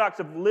a paradox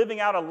of living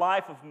out a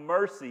life of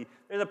mercy.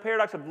 There's a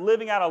paradox of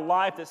living out a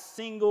life that's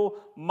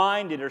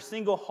single-minded or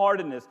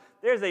single-heartedness.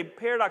 There's a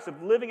paradox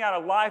of living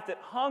out a life that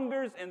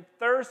hungers and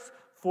thirsts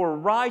for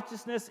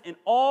righteousness in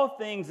all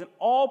things, in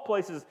all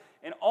places,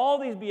 in all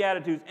these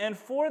beatitudes. And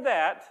for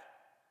that,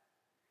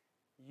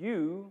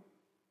 you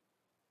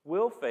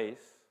will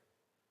face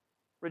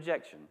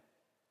rejection.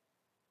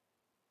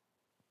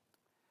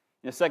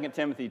 In 2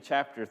 Timothy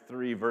chapter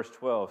 3, verse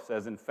 12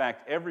 says, in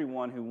fact,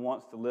 everyone who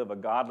wants to live a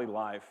godly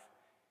life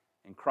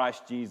in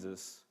Christ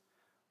Jesus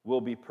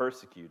will be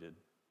persecuted.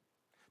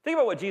 Think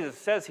about what Jesus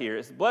says here.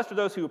 It's blessed are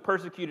those who are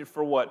persecuted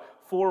for what?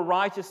 For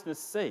righteousness'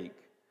 sake.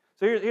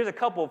 So here's a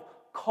couple of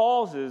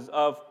causes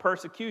of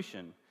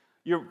persecution.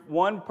 You're,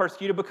 one,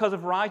 persecuted because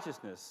of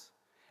righteousness.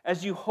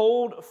 As you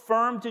hold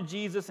firm to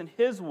Jesus and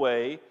His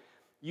way,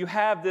 you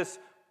have this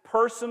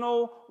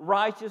personal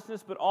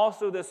righteousness, but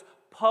also this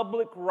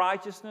public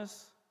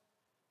righteousness.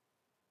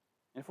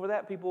 And for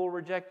that, people will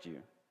reject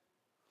you.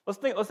 Let's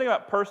think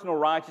about personal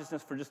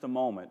righteousness for just a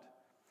moment.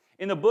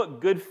 In the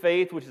book Good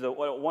Faith, which is a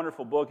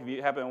wonderful book, if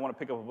you happen to want to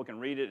pick up a book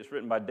and read it, it's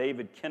written by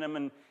David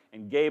Kinnaman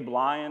and Gabe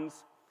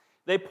Lyons.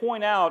 They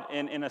point out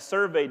in a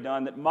survey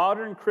done that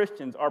modern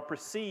Christians are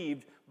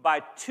perceived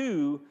by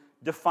 2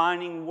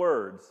 defining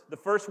words. The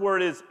first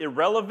word is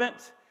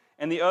irrelevant,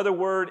 and the other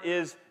word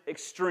is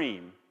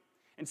extreme.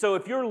 And so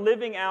if you're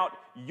living out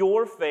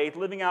your faith,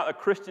 living out a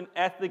Christian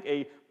ethic,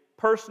 a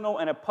personal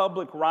and a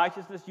public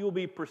righteousness, you will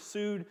be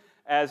pursued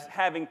as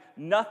having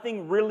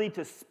nothing really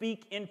to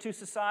speak into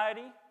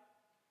society,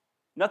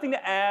 nothing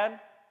to add,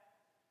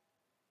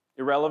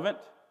 irrelevant.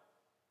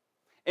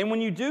 And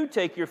when you do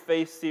take your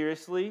faith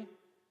seriously,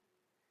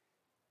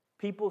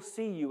 people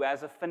see you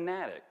as a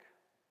fanatic.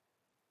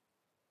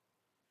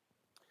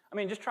 I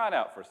mean, just try it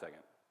out for a second.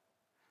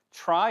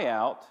 Try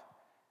out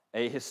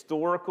a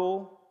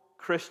historical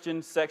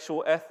Christian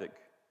sexual ethic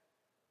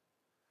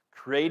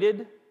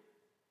created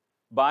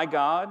by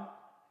God.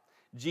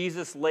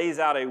 Jesus lays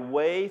out a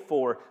way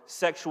for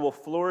sexual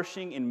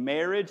flourishing in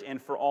marriage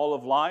and for all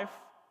of life.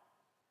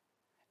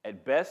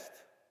 At best,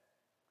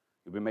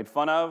 you'll be made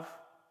fun of,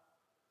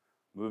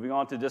 moving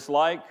on to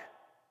dislike,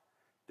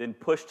 then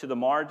pushed to the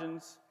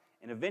margins,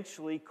 and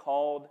eventually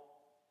called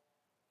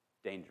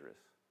dangerous.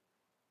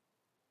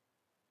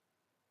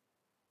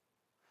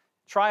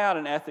 Try out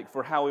an ethic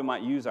for how we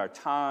might use our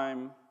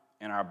time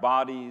and our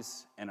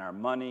bodies and our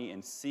money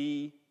and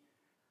see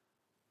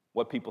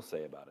what people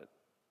say about it.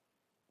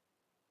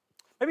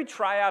 Maybe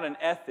try out an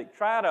ethic,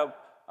 try out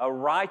a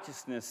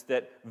righteousness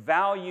that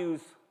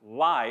values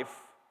life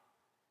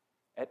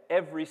at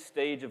every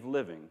stage of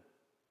living.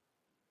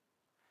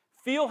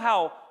 Feel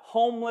how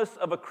homeless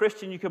of a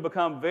Christian you can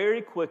become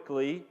very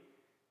quickly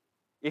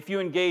if you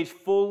engage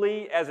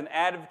fully as an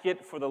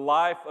advocate for the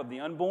life of the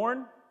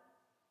unborn,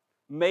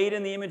 made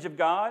in the image of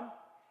God,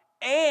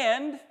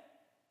 and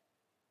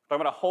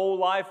talking about a whole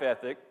life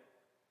ethic,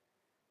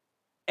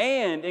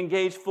 and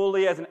engage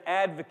fully as an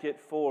advocate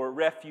for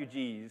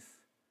refugees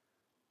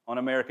on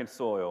American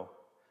soil,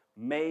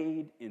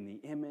 made in the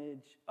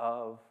image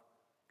of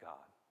God.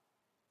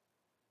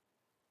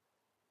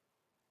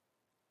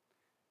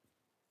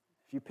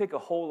 If you pick a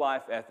whole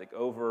life ethic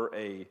over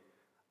an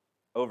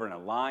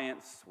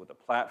alliance with a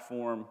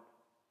platform,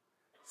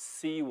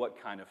 see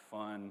what kind of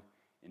fun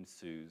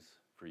ensues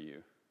for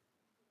you.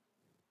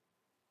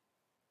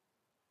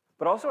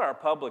 But also our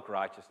public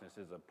righteousness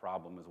is a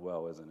problem as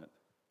well, isn't it?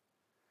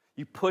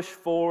 You push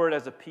forward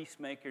as a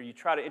peacemaker. You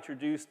try to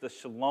introduce the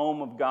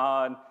shalom of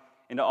God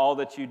into all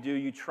that you do.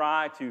 You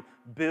try to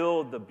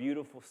build the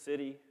beautiful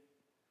city,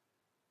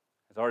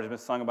 as already been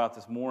sung about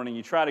this morning.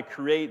 You try to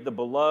create the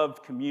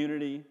beloved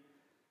community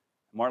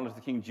Martin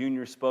Luther King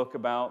Jr. spoke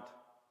about.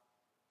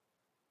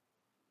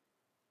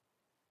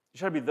 You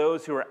try to be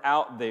those who are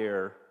out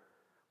there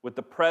with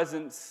the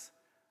presence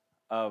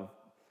of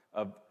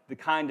the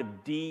kind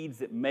of deeds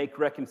that make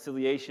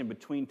reconciliation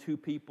between two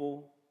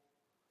people,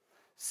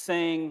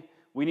 saying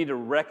we need to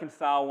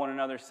reconcile one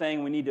another,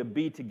 saying we need to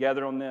be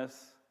together on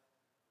this.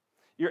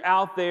 You're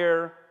out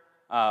there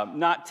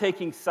not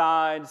taking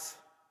sides,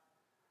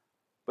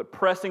 but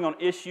pressing on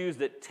issues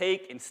that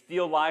take and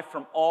steal life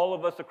from all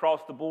of us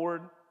across the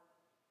board,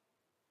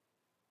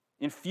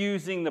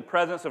 infusing the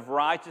presence of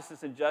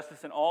righteousness and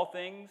justice in all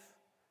things.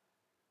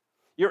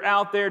 You're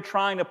out there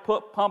trying to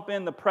pump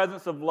in the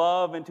presence of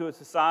love into a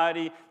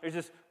society. There's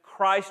this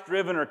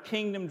Christ-driven or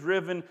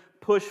kingdom-driven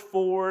push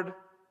forward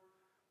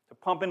to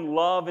pump in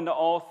love into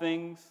all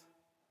things.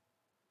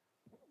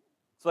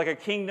 It's like a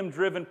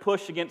kingdom-driven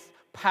push against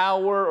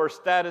power or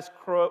status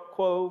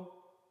quo.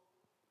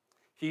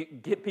 If you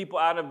get people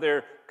out of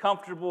their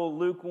comfortable,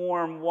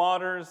 lukewarm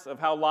waters of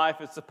how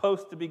life is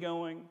supposed to be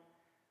going,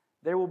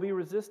 there will be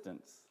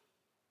resistance.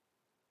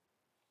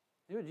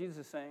 You know what Jesus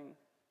is saying?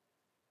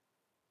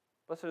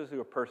 Blessed are those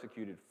who are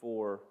persecuted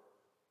for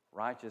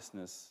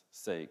righteousness'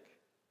 sake.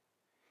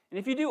 And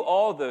if you do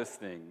all those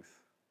things,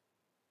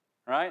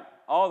 right?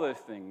 All those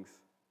things,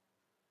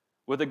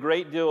 with a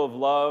great deal of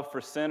love for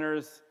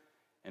sinners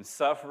and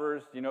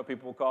sufferers, do you know what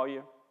people will call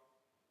you?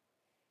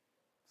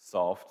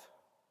 Soft.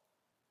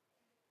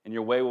 And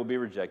your way will be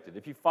rejected.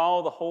 If you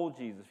follow the whole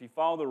Jesus, if you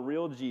follow the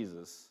real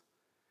Jesus,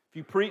 if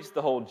you preach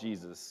the whole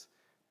Jesus,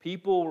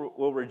 people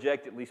will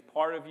reject at least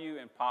part of you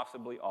and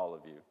possibly all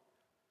of you.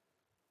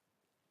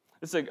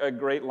 This is a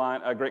great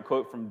line, a great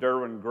quote from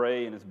Derwin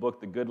Gray in his book,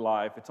 The Good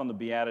Life. It's on the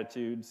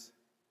Beatitudes.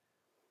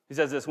 He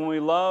says this: when we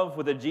love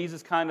with a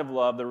Jesus kind of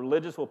love, the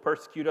religious will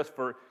persecute us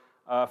for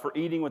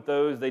eating with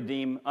those they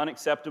deem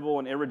unacceptable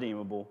and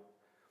irredeemable.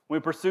 When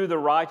we pursue the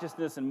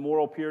righteousness and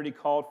moral purity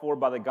called for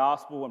by the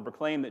gospel and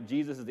proclaim that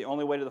Jesus is the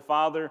only way to the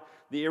Father,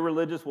 the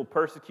irreligious will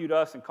persecute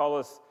us and call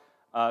us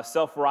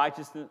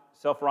self-righteous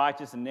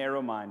and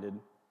narrow-minded.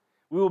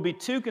 We will be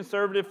too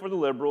conservative for the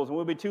liberals, and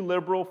we'll be too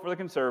liberal for the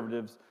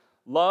conservatives.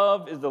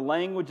 Love is the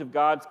language of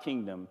God's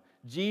kingdom.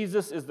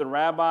 Jesus is the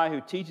rabbi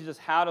who teaches us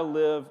how to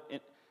live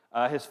in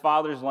his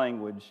Father's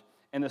language,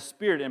 and the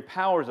Spirit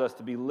empowers us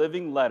to be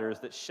living letters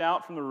that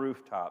shout from the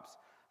rooftops,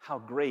 how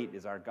great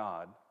is our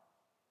God.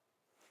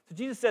 So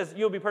Jesus says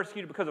you'll be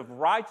persecuted because of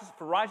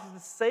for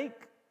righteousness'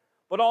 sake,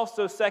 but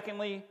also,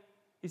 secondly,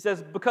 he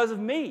says, because of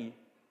me.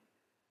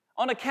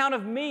 On account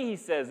of me, he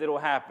says, it'll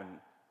happen.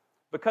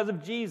 Because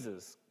of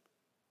Jesus.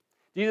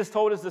 Jesus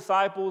told his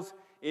disciples,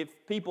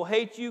 if people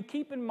hate you,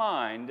 keep in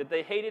mind that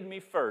they hated me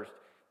first.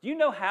 Do you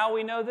know how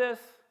we know this?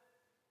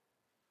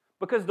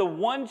 Because the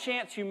one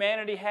chance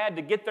humanity had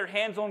to get their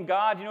hands on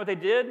God, you know what they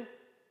did? They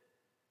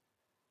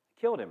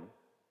killed him.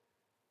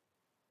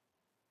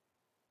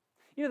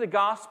 You know, the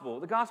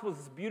gospel is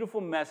this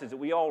beautiful message that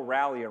we all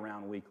rally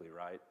around weekly,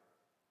 right?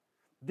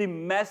 The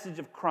message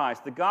of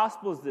Christ. The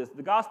gospel is this.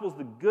 The gospel is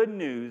the good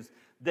news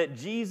that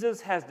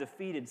Jesus has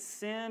defeated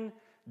sin,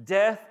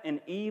 death, and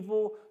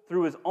evil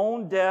through his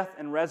own death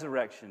and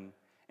resurrection,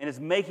 and is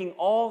making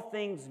all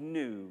things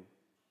new,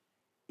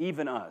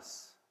 even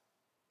us.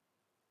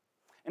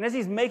 And as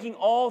he's making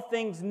all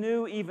things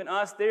new, even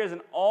us, there is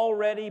an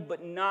already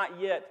but not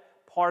yet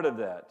part of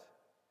that.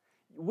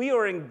 We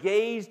are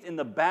engaged in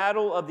the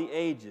battle of the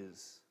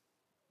ages.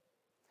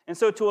 And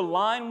so to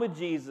align with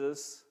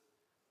Jesus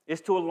is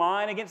to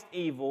align against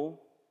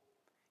evil,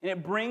 and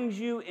it brings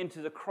you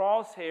into the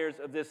crosshairs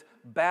of this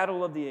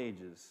battle of the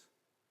ages.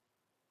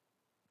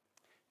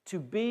 To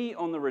be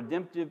on the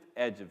redemptive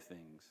edge of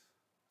things.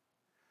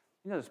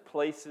 You know those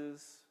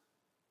places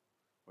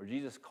where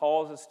Jesus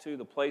calls us to,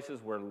 the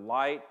places where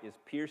light is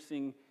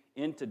piercing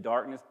into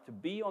darkness, to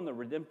be on the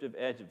redemptive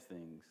edge of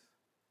things.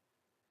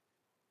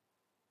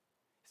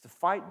 It's to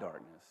fight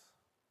darkness.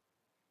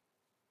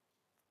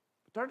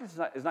 But darkness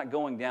is not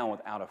going down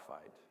without a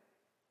fight.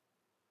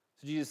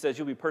 So Jesus says,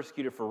 you'll be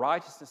persecuted for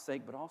righteousness'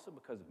 sake, but also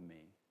because of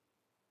me.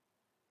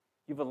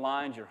 You've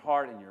aligned your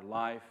heart and your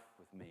life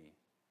with me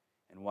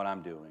and what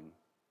I'm doing.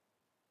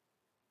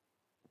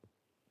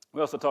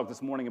 We also talked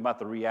this morning about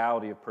the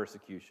reality of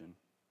persecution.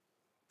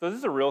 So is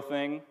this a real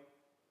thing?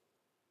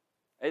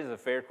 It is a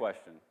fair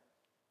question.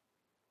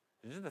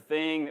 Is this the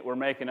thing that we're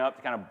making up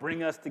to kind of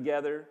bring us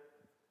together?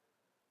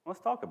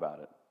 Let's talk about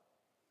it.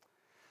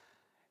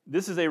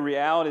 This is a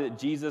reality that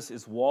Jesus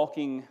is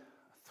walking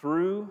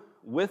through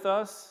with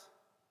us,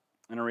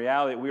 and a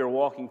reality that we are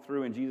walking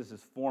through and Jesus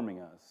is forming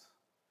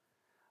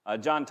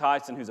us. John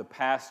Tyson, who's a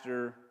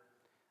pastor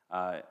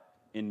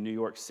in New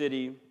York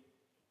City,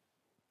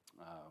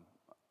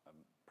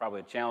 probably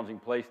a challenging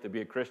place to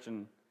be a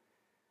Christian,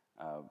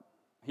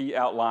 he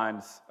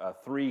outlines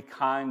 3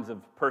 kinds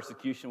of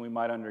persecution we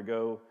might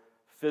undergo: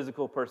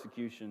 physical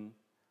persecution,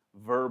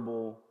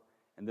 verbal,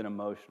 and then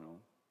emotional.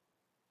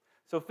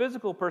 So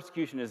physical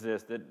persecution is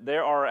this, that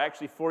there are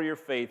actually, for your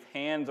faith,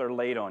 hands are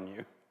laid on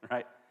you,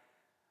 right?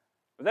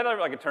 Was that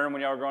ever like a term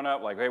when y'all were growing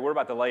up? Like, hey, we're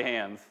about to lay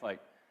hands. Like,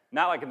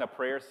 not like in the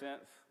prayer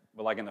sense,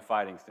 but like in the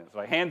fighting sense.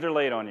 Like, hands are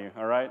laid on you,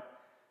 all right?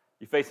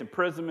 You face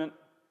imprisonment.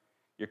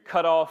 You're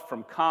cut off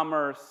from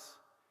commerce.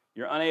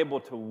 You're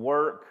unable to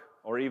work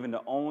or even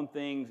to own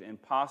things,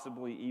 and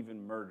possibly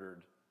even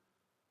murdered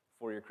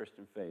for your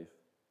Christian faith.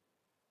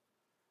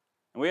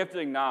 And we have to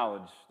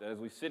acknowledge that as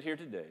we sit here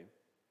today,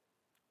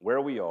 where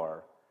we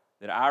are,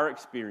 that our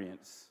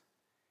experience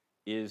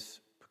is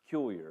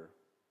peculiar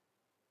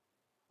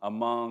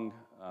among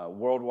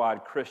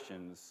worldwide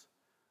Christians,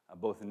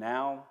 both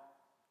now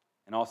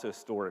and also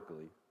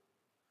historically.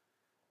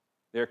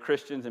 There are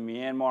Christians in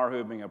Myanmar who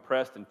are being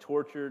oppressed and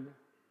tortured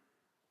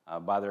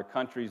by their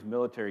country's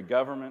military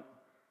government.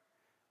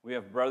 We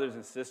have brothers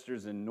and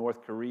sisters in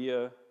North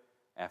Korea,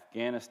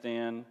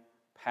 Afghanistan,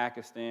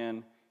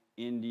 Pakistan,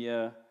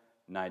 India,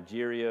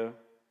 Nigeria,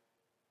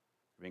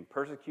 being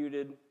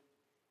persecuted,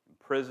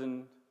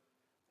 imprisoned.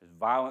 There's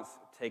violence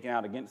taken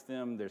out against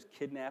them. There's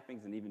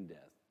kidnappings and even death.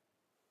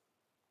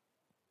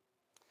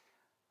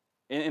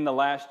 In the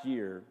last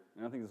year,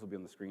 and I think this will be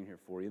on the screen here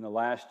for you, in the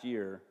last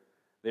year,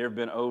 there have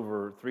been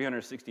over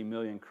 360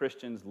 million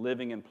Christians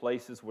living in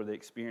places where they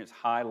experience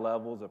high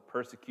levels of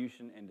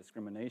persecution and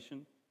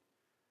discrimination.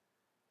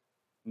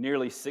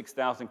 Nearly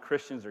 6,000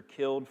 Christians were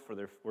killed for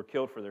their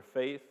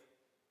faith.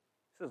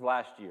 This is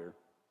last year.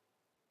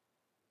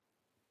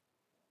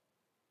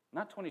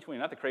 Not 2020,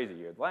 not the crazy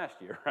year,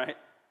 last year, right?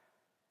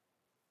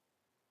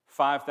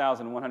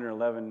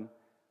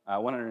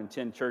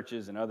 110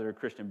 churches and other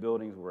Christian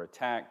buildings were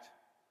attacked.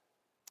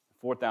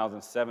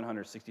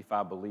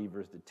 4,765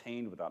 believers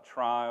detained without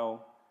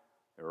trial.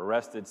 They were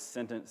arrested,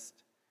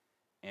 sentenced,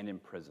 and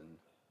imprisoned.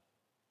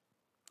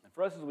 And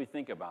for us, as we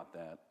think about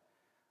that,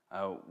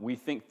 we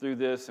think through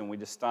this and we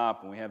just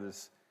stop and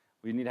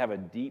we need to have a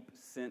deep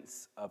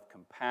sense of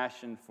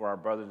compassion for our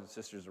brothers and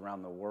sisters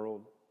around the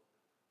world.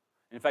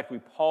 In fact, we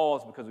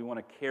pause because we want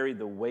to carry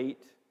the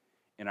weight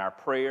in our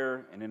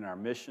prayer and in our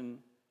mission.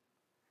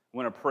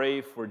 We want to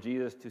pray for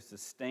Jesus to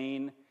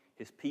sustain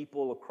his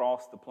people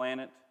across the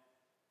planet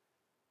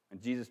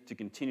and Jesus to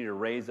continue to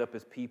raise up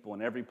his people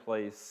in every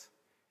place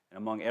and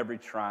among every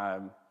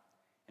tribe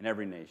and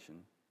every nation.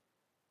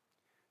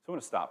 So I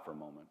want to stop for a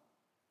moment.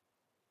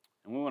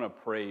 And we want to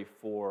pray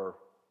for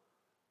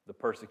the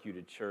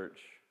persecuted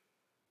church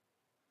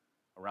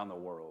around the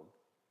world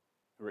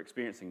who are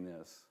experiencing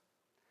this.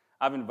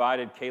 I've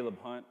invited Caleb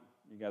Hunt.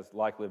 You guys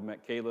likely have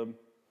met Caleb.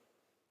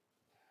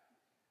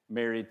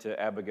 Married to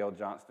Abigail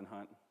Johnston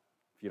Hunt,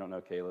 if you don't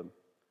know Caleb.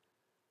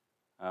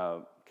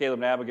 Caleb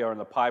and Abigail are in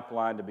the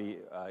pipeline to be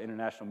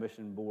International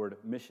Mission Board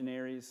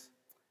missionaries.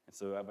 And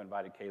so I've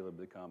invited Caleb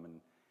to come and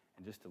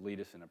just to lead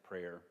us in a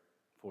prayer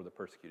for the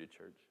persecuted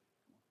church.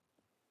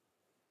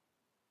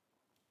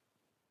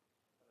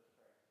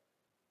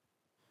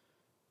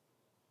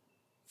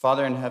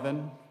 Father in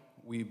heaven,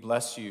 we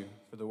bless you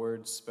for the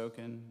words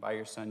spoken by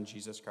your Son,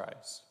 Jesus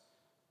Christ,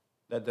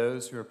 that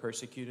those who are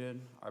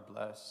persecuted are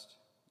blessed,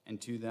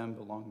 and to them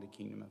belong the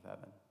kingdom of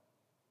heaven.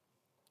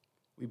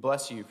 We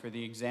bless you for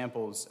the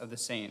examples of the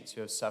saints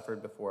who have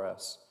suffered before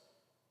us,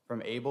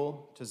 from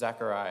Abel to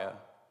Zechariah,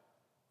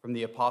 from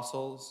the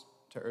apostles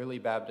to early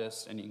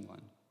Baptists in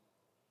England,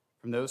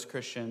 from those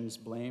Christians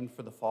blamed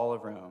for the fall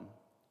of Rome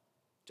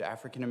to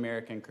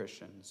African-American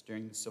Christians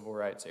during the civil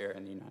rights era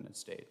in the United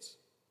States.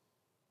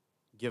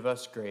 Give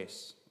us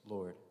grace,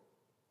 Lord,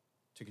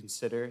 to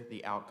consider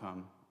the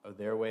outcome of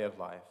their way of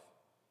life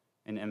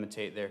and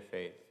imitate their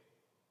faith.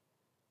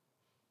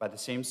 By the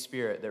same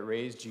Spirit that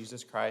raised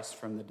Jesus Christ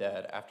from the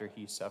dead after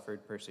he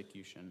suffered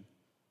persecution,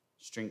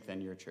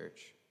 strengthen your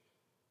church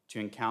to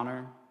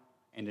encounter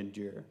and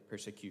endure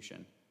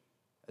persecution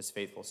as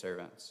faithful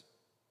servants.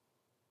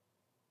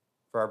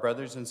 For our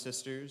brothers and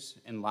sisters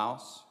in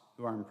Laos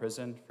who are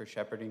imprisoned for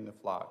shepherding the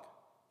flock,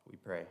 we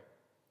pray.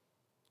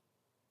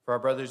 For our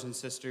brothers and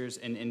sisters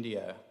in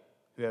India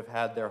who have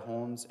had their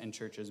homes and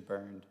churches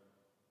burned,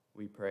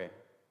 we pray.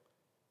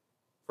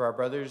 For our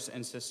brothers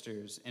and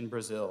sisters in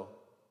Brazil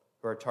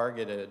who are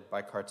targeted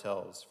by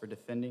cartels for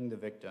defending the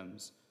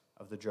victims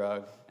of the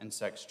drug and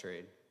sex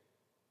trade,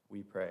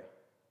 we pray.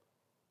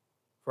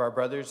 For our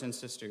brothers and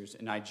sisters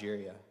in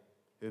Nigeria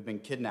who have been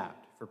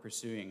kidnapped for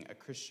pursuing a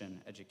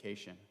Christian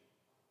education,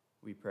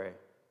 we pray.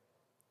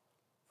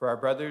 For our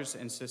brothers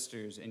and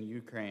sisters in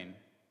Ukraine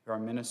who are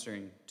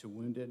ministering to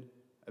wounded,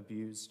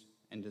 abused,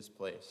 and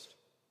displaced,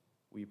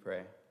 we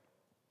pray.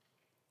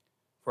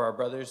 For our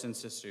brothers and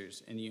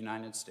sisters in the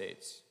United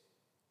States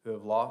who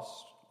have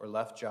lost or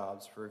left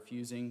jobs for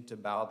refusing to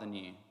bow the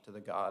knee to the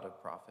God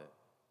of profit,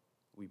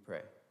 we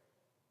pray.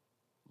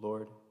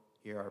 Lord,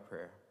 hear our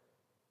prayer.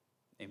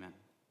 Amen.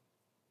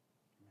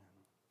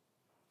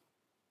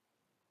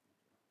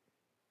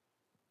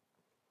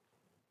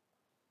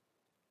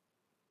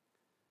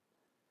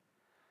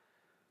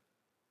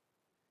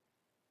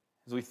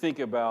 As we think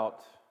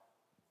about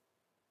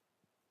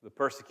the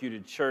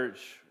persecuted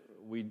church,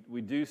 we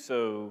do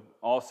so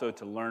also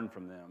to learn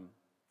from them.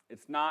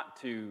 It's not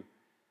to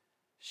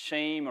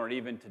shame or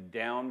even to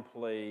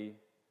downplay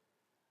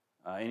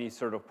any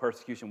sort of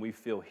persecution we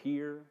feel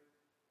here.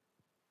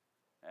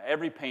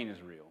 Every pain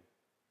is real.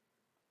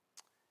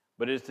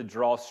 But it is to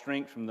draw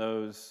strength from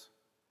those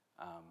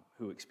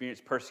who experience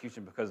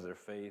persecution because of their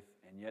faith,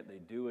 and yet they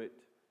do it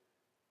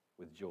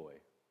with joy.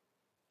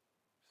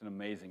 It's an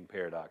amazing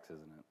paradox,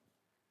 isn't it?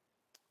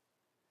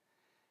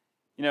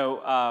 You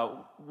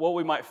know, what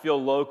we might feel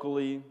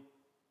locally,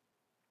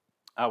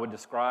 I would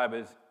describe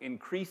as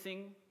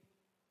increasing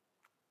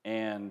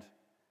and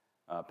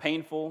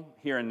painful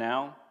here and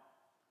now.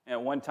 And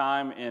at one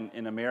time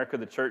in America,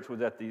 the church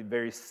was at the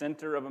very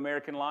center of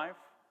American life.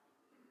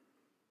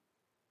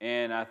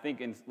 And I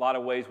think in a lot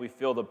of ways we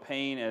feel the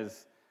pain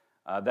as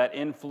that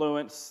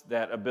influence,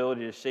 that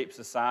ability to shape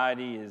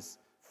society is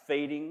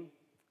fading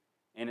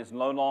and is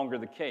no longer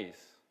the case.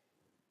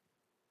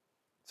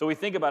 So we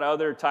think about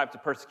other types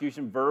of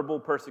persecution, verbal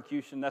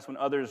persecution. That's when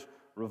others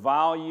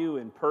revile you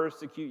and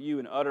persecute you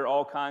and utter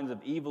all kinds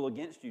of evil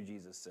against you,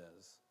 Jesus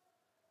says.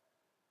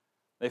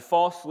 They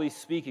falsely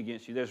speak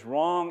against you. There's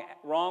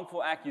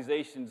wrongful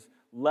accusations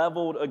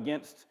leveled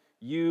against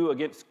you,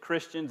 against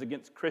Christians,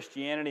 against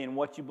Christianity and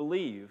what you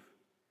believe.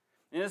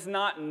 And it's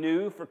not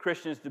new for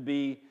Christians to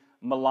be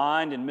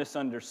maligned and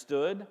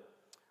misunderstood.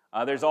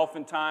 There's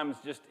oftentimes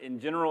just in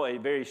general a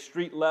very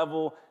street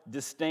level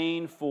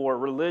disdain for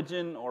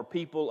religion or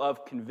people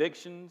of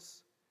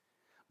convictions.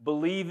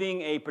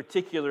 Believing a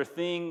particular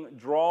thing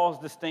draws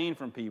disdain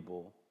from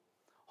people.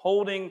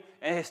 Holding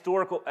a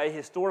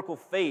historical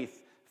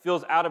faith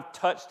feels out of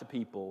touch to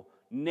people,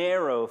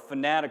 narrow,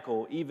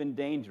 fanatical, even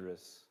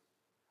dangerous.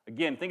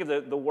 Again, think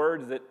of the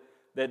words that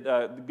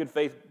the Good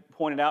Faith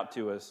pointed out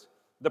to us.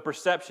 The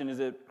perception is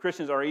that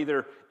Christians are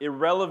either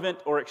irrelevant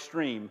or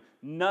extreme.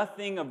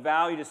 Nothing of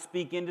value to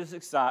speak into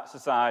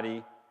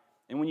society.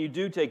 And when you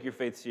do take your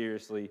faith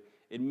seriously,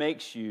 it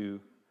makes you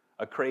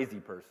a crazy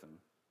person.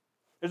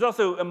 There's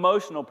also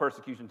emotional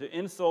persecution, to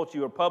insult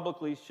you or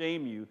publicly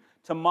shame you,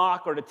 to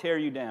mock or to tear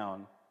you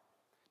down,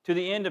 to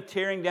the end of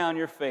tearing down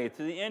your faith,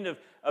 to the end of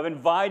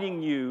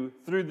inviting you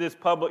through this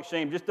public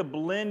shame just to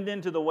blend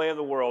into the way of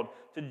the world,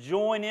 to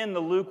join in the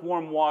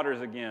lukewarm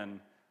waters again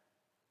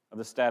of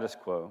the status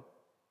quo.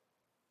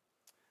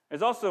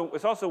 It's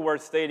also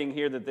worth stating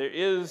here that there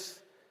is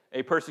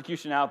a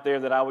persecution out there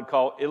that I would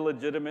call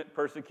illegitimate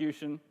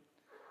persecution.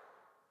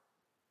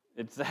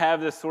 It's to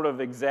have this sort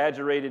of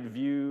exaggerated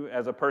view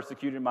as a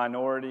persecuted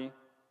minority.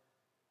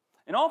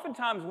 And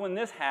oftentimes when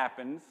this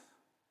happens,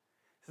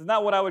 this is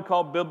not what I would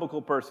call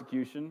biblical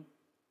persecution.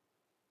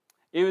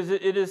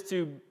 It is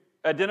to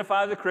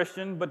identify as a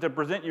Christian, but to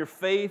present your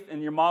faith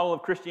and your model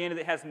of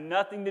Christianity that has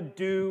nothing to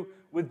do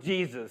with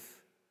Jesus.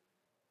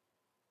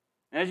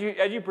 And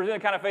as you present a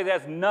kind of faith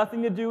that has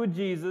nothing to do with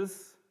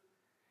Jesus,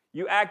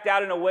 you act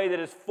out in a way that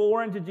is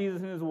foreign to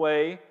Jesus and his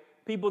way,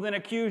 people then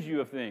accuse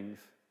you of things.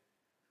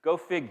 Go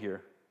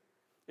figure.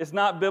 It's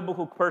not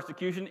biblical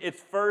persecution.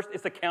 It's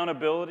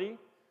accountability.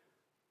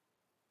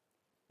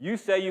 You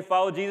say you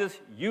follow Jesus,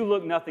 you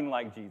look nothing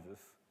like Jesus.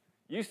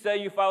 You say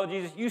you follow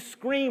Jesus, you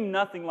scream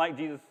nothing like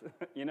Jesus,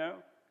 you know?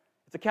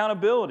 It's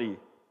accountability.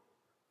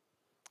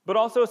 But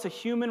also it's a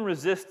human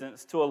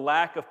resistance to a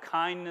lack of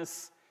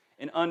kindness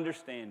and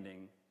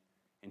understanding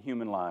in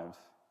human lives.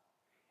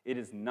 It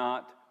is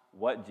not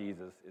what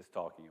Jesus is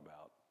talking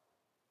about.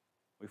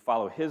 We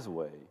follow his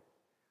way,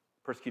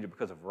 persecuted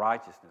because of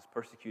righteousness,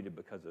 persecuted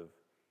because of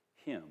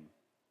him,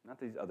 not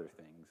these other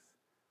things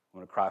I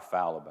want to cry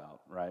foul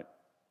about, right?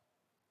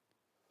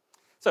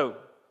 So,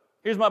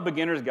 here's my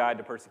beginner's guide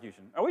to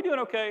persecution. Are we doing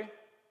okay?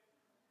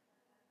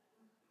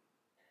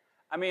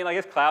 I mean, like,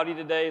 it's cloudy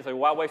today, so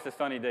why waste a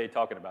sunny day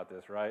talking about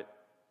this, right?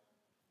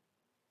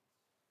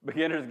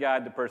 Beginner's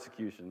guide to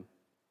persecution.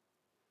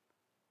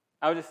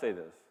 I would just say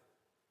this.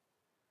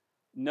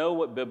 Know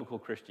what biblical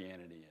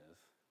Christianity is.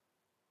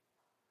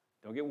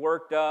 Don't get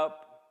worked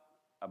up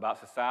about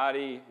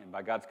society and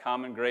by God's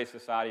common grace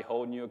society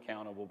holding you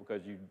accountable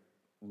because you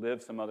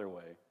live some other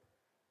way.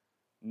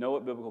 Know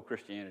what biblical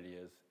Christianity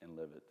is and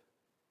live it.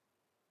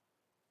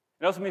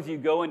 It also means you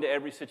go into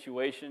every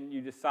situation.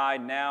 You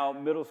decide now,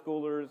 middle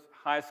schoolers,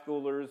 high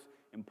schoolers,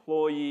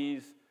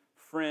 employees,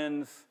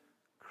 friends,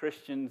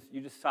 Christians,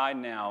 you decide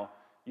now,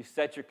 you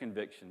set your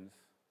convictions,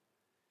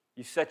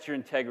 you set your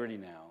integrity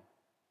now,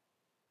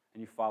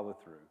 and you follow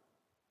through.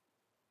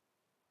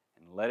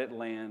 And let it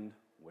land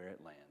where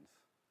it lands.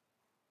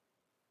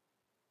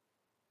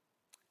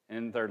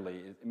 And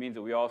thirdly, it means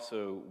that we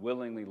also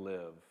willingly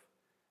live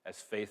as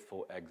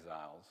faithful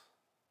exiles.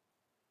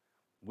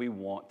 We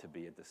want to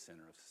be at the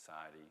center of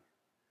society.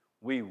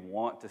 We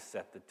want to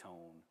set the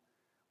tone.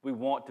 We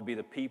want to be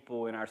the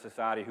people in our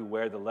society who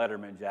wear the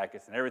Letterman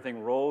jackets and everything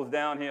rolls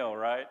downhill,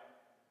 right?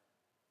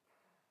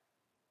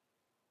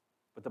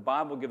 But the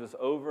Bible gives us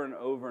over and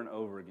over and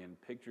over again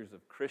pictures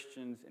of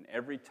Christians in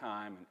every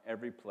time and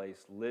every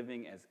place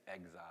living as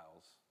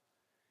exiles.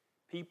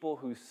 People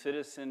whose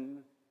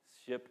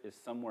citizenship is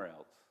somewhere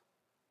else.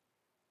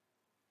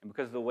 And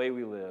because of the way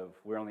we live,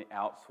 we're on the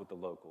outs with the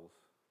locals.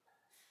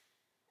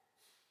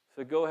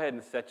 So go ahead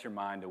and set your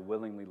mind to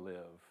willingly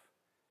live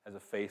as a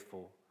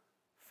faithful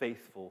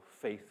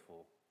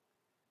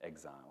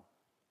exile.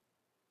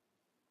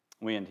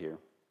 We end here.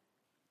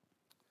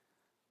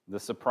 The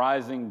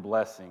surprising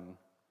blessing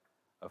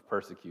of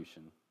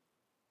persecution.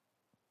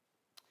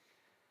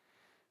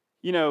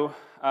 You know,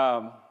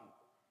 I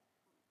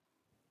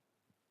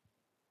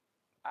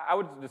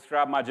would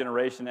describe my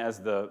generation as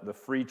the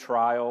free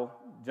trial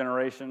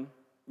generation,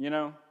 you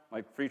know,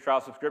 like free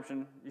trial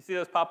subscription. You see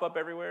those pop up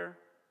everywhere?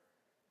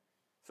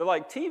 So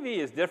like TV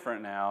is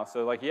different now.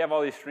 So like you have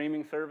all these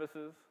streaming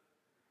services.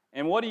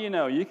 And what do you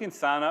know? You can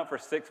sign up for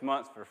 6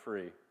 months for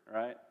free,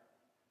 right?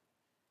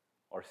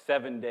 Or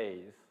 7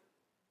 days.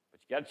 But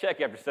you got to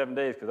check after 7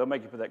 days because they'll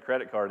make you put that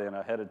credit card in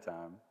ahead of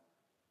time.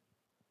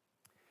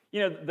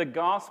 You know, the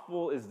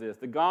gospel is this.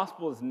 The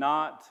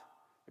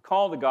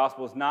call of the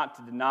gospel is not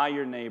to deny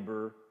your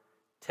neighbor,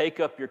 take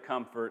up your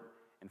comfort,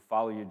 and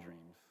follow your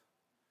dreams.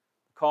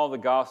 The call of the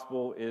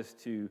gospel is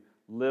to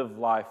live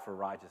life for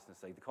righteousness'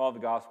 sake. The call of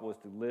the gospel is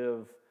to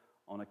live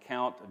on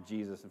account of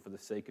Jesus and for the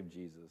sake of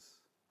Jesus.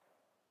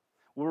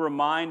 We're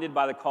reminded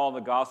by the call of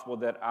the gospel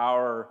that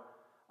our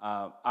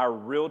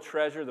real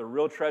treasure, the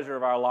real treasure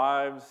of our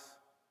lives,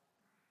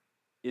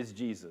 is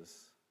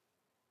Jesus.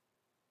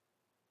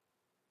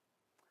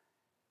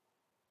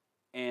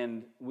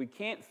 And we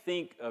can't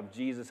think of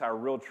Jesus, our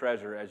real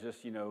treasure, as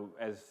just,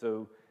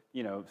 so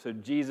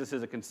Jesus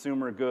is a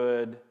consumer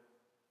good.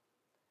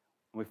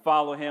 When we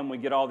follow him, we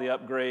get all the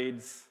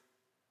upgrades.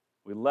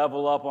 We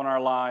level up on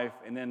our life.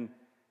 And then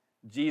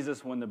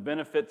Jesus, when the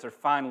benefits are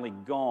finally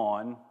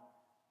gone,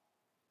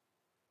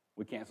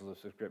 we cancel the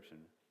subscription,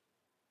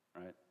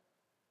 right?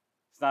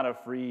 It's not a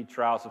free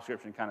trial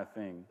subscription kind of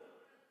thing.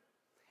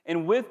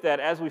 And with that,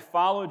 as we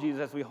follow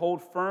Jesus, as we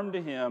hold firm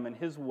to him and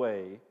his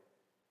way,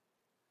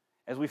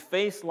 as we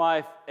face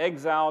life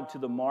exiled to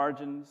the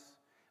margins,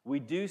 we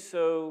do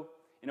so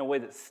in a way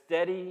that's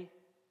steady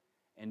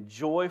and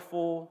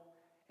joyful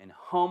and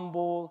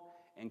humble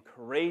and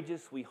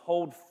courageous. We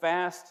hold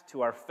fast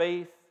to our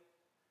faith.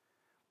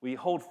 We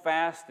hold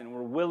fast and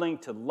we're willing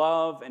to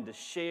love and to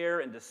share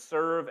and to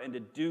serve and to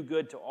do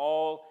good to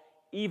all,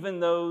 even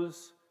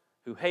those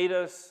who hate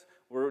us.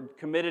 We're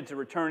committed to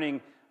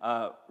returning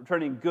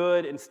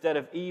good instead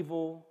of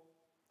evil,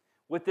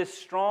 with this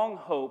strong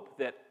hope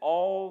that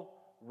all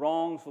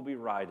wrongs will be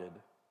righted,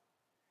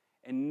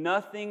 and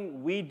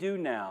nothing we do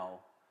now,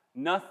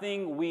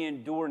 nothing we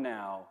endure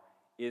now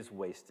is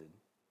wasted.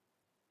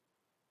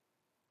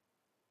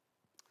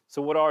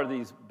 So what are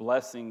these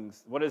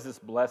blessings? What is this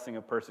blessing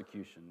of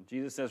persecution?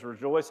 Jesus says,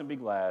 rejoice and be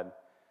glad.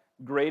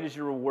 Great is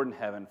your reward in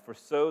heaven, for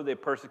so they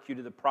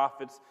persecuted the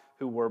prophets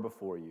who were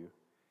before you.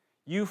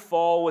 You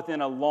fall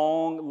within a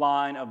long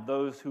line of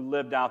those who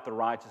lived out the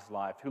righteous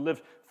life, who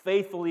lived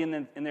faithfully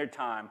in their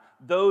time,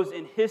 those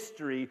in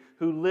history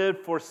who lived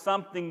for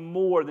something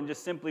more than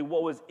just simply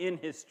what was in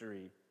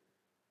history.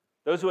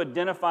 Those who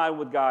identified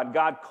with God.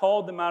 God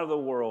called them out of the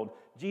world.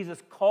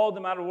 Jesus called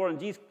them out of the world,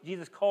 and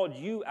Jesus called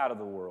you out of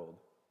the world.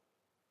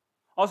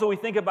 Also, we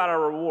think about our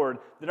reward,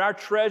 that our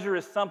treasure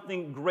is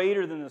something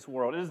greater than this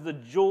world. It is the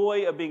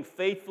joy of being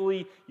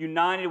faithfully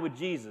united with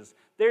Jesus.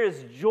 There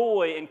is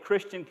joy in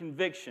Christian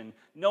conviction,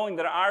 knowing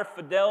that our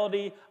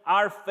fidelity,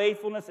 our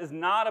faithfulness is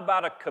not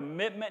about a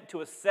commitment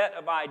to a set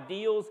of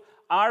ideals.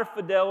 Our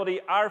fidelity,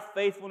 our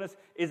faithfulness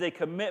is a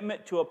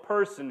commitment to a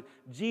person,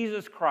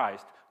 Jesus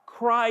Christ.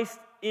 Christ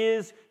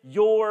is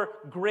your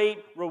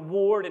great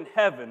reward in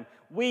heaven.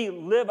 We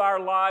live our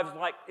lives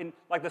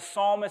like the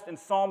psalmist in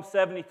Psalm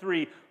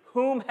 73.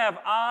 Whom have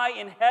I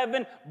in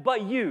heaven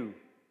but you?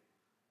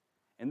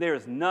 And there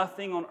is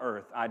nothing on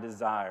earth I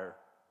desire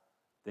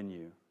than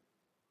you.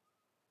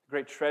 The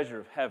great treasure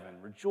of heaven.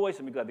 Rejoice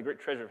and be glad. The great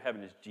treasure of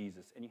heaven is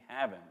Jesus, and you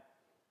have him.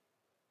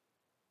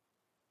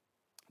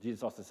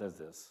 Jesus also says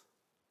this.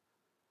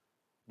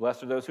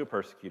 Blessed are those who are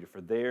persecuted, for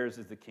theirs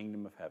is the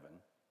kingdom of heaven.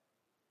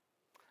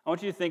 I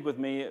want you to think with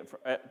me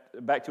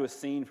back to a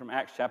scene from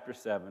Acts chapter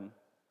 7.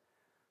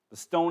 The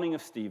stoning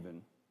of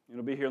Stephen.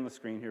 It'll be here on the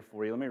screen here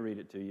for you. Let me read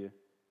it to you.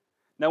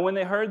 Now, when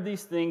they heard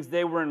these things,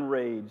 they were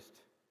enraged.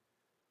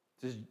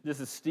 This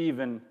is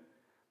Stephen,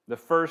 this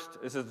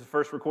is the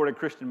first recorded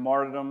Christian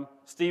martyrdom.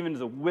 Stephen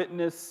is a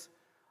witness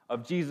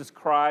of Jesus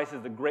Christ,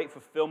 as the great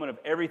fulfillment of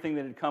everything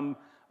that had come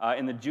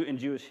in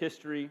Jewish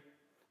history.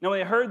 Now, when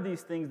they heard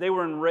these things, they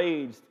were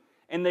enraged,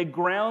 and they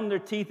ground their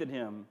teeth at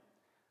him.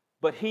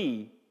 But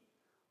he,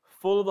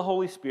 full of the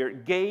Holy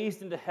Spirit,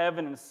 gazed into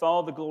heaven and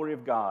saw the glory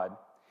of God,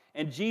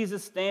 and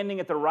Jesus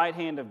standing at the right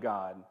hand of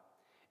God.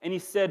 And he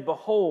said,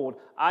 behold,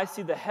 I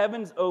see the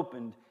heavens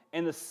opened,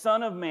 and the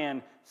Son of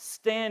Man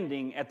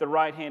standing at the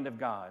right hand of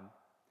God.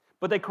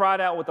 But they cried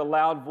out with a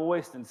loud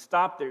voice and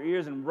stopped their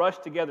ears and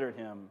rushed together at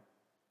him.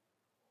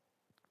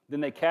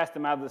 Then they cast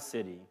him out of the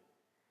city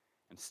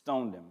and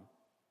stoned him.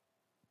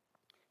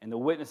 And the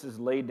witnesses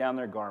laid down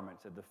their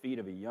garments at the feet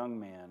of a young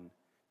man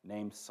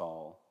named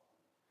Saul.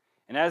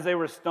 And as they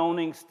were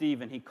stoning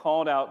Stephen, he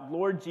called out,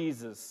 Lord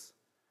Jesus,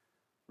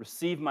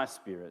 receive my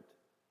spirit.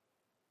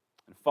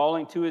 And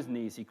falling to his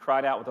knees, he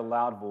cried out with a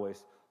loud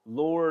voice,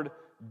 Lord,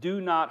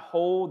 do not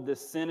hold this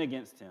sin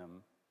against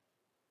them.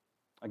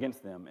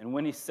 And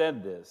when he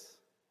said this,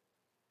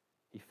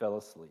 he fell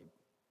asleep.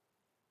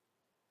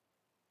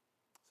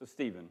 So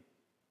Stephen,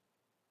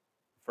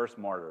 first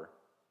martyr,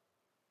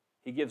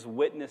 he gives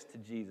witness to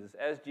Jesus,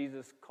 as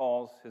Jesus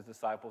calls his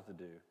disciples to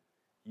do.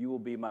 You will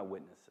be my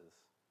witnesses.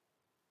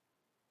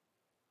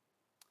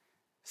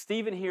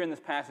 Stephen here in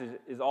this passage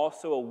is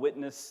also a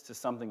witness to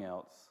something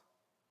else.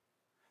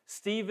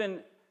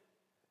 Stephen,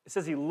 it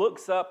says he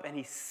looks up and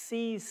he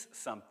sees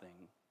something.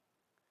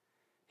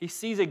 He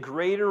sees a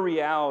greater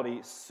reality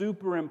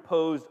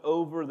superimposed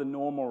over the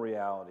normal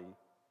reality.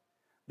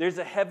 There's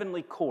a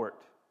heavenly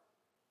court,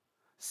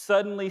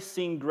 suddenly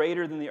seen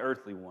greater than the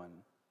earthly one.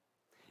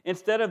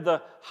 Instead of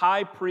the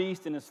high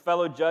priest and his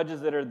fellow judges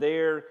that are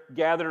there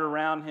gathered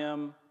around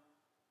him,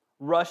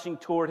 rushing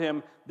toward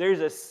him,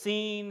 there's a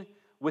scene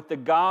with the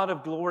God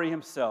of glory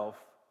himself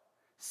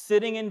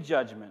sitting in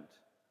judgment,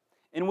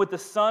 and with the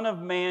Son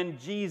of Man,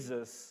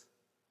 Jesus,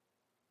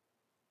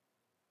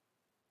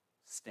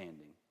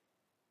 standing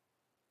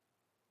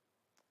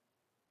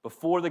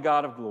before the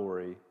God of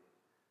glory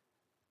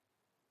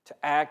to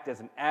act as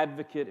an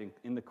advocate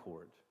in the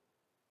court.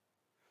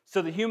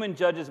 So the human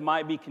judges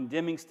might be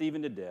condemning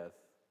Stephen to death,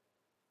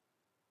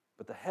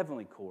 but the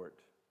heavenly court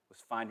was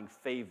finding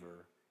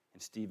favor in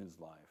Stephen's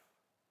life.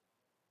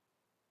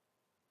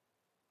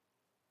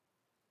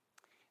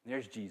 And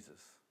there's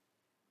Jesus,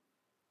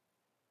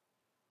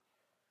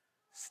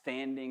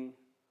 standing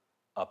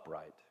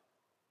upright.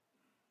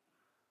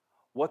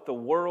 What the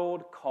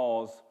world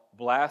calls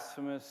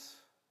blasphemous,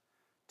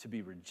 to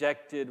be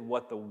rejected,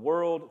 what the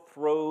world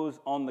throws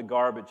on the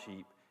garbage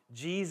heap,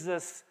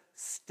 Jesus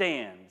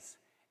stands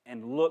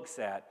and looks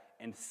at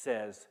and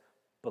says,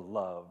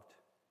 beloved,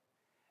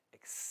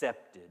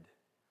 accepted,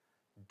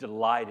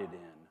 delighted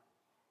in,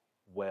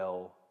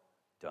 well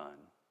done.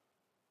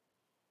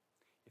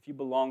 If you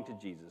belong to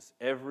Jesus,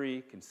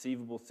 every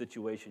conceivable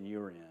situation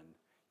you're in,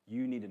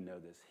 you need to know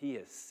this. He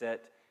has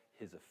set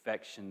his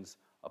affections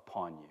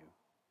upon you.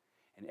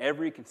 And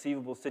every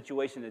conceivable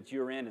situation that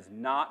you're in is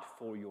not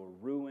for your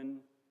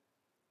ruin,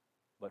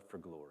 but for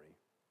glory.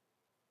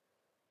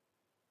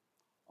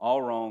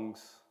 All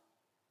wrongs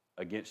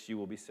against you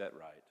will be set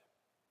right.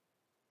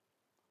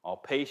 All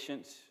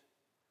patience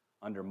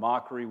under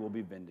mockery will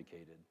be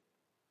vindicated.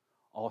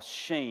 All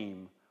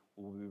shame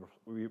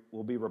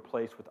will be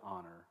replaced with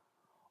honor.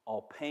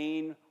 All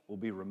pain will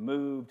be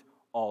removed.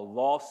 All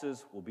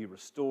losses will be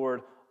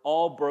restored.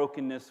 All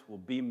brokenness will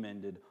be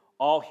mended.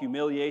 All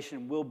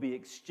humiliation will be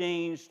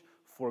exchanged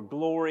for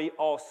glory.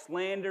 All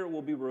slander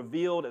will be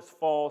revealed as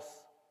false.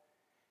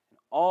 And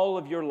all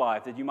of your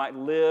life, that you might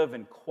live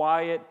in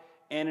quiet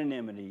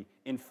anonymity,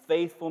 in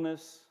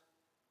faithfulness,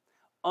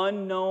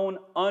 unknown,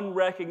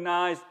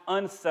 unrecognized,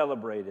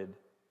 uncelebrated,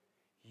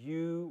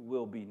 you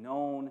will be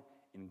known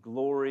in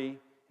glory,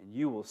 and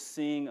you will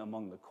sing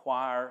among the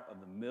choir of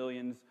the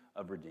millions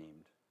of redeemed.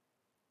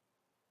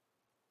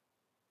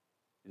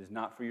 It is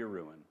not for your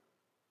ruin.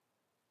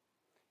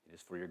 It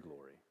is for your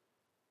glory.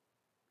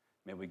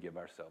 May we give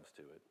ourselves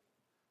to it.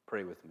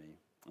 Pray with me,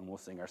 and we'll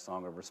sing our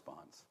song of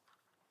response.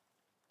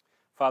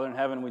 Father in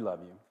heaven, we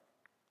love you.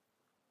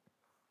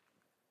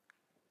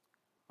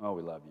 Oh,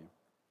 we love you.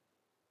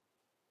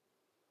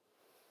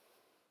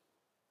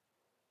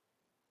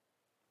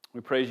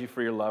 We praise you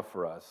for your love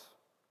for us.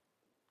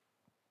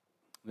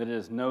 That it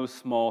is no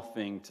small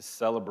thing to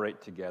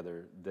celebrate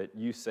together that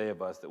you say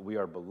of us that we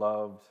are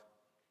beloved,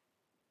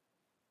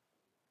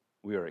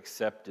 we are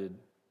accepted,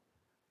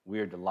 we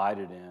are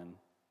delighted in.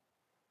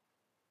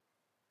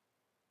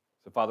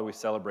 So, Father, we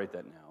celebrate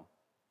that now.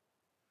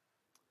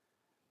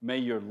 May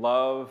your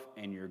love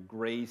and your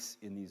grace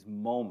in these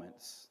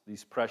moments,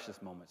 these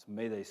precious moments,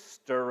 may they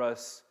stir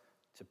us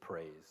to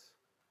praise.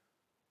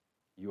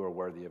 You are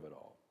worthy of it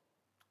all.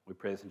 We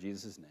pray this in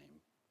Jesus' name.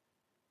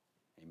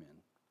 Amen.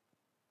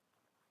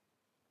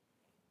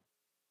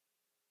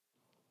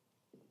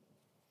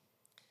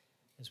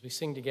 As we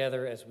sing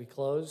together, as we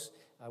close,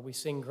 we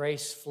sing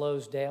Grace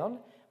Flows Down.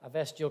 I've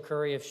asked Jill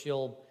Curry if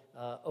she'll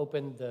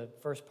open the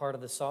first part of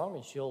the song,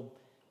 and she'll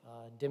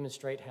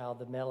demonstrate how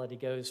the melody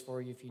goes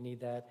for you if you need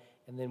that,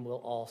 and then we'll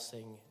all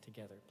sing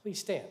together. Please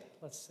stand.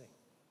 Let's sing.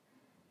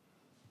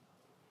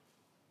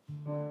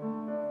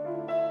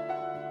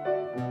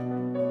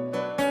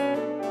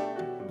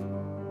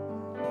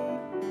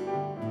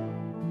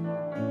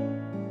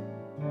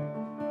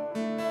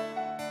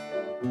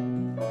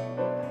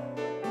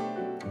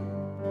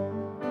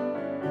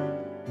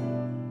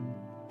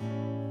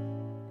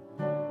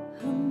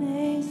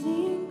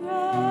 Amazing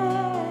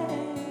grace,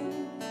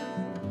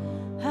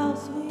 how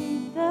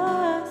sweet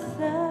the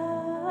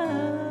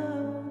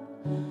sound.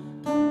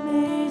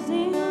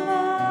 Amazing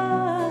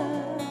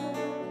love,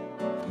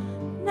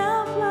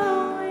 now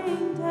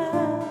flowing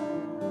down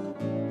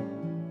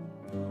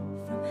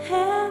from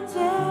hands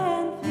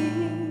and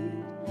feet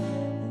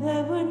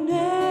that were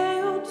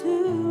nailed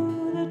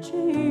to the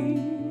tree.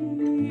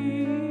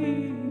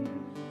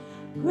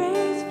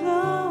 Grace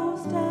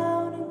flows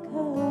down and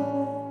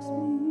covers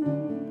me.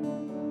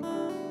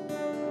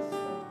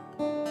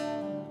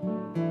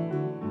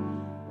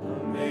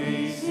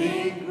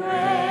 Amazing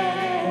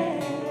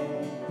grace,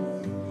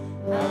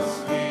 how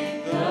sweet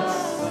the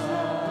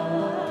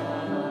sound.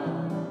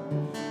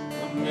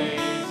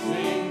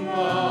 Amazing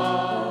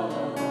love,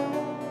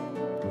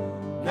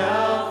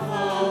 now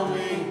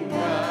flowing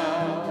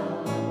down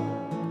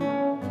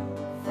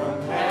from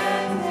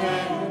hands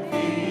and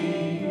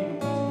feet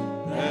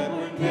that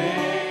were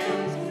nailed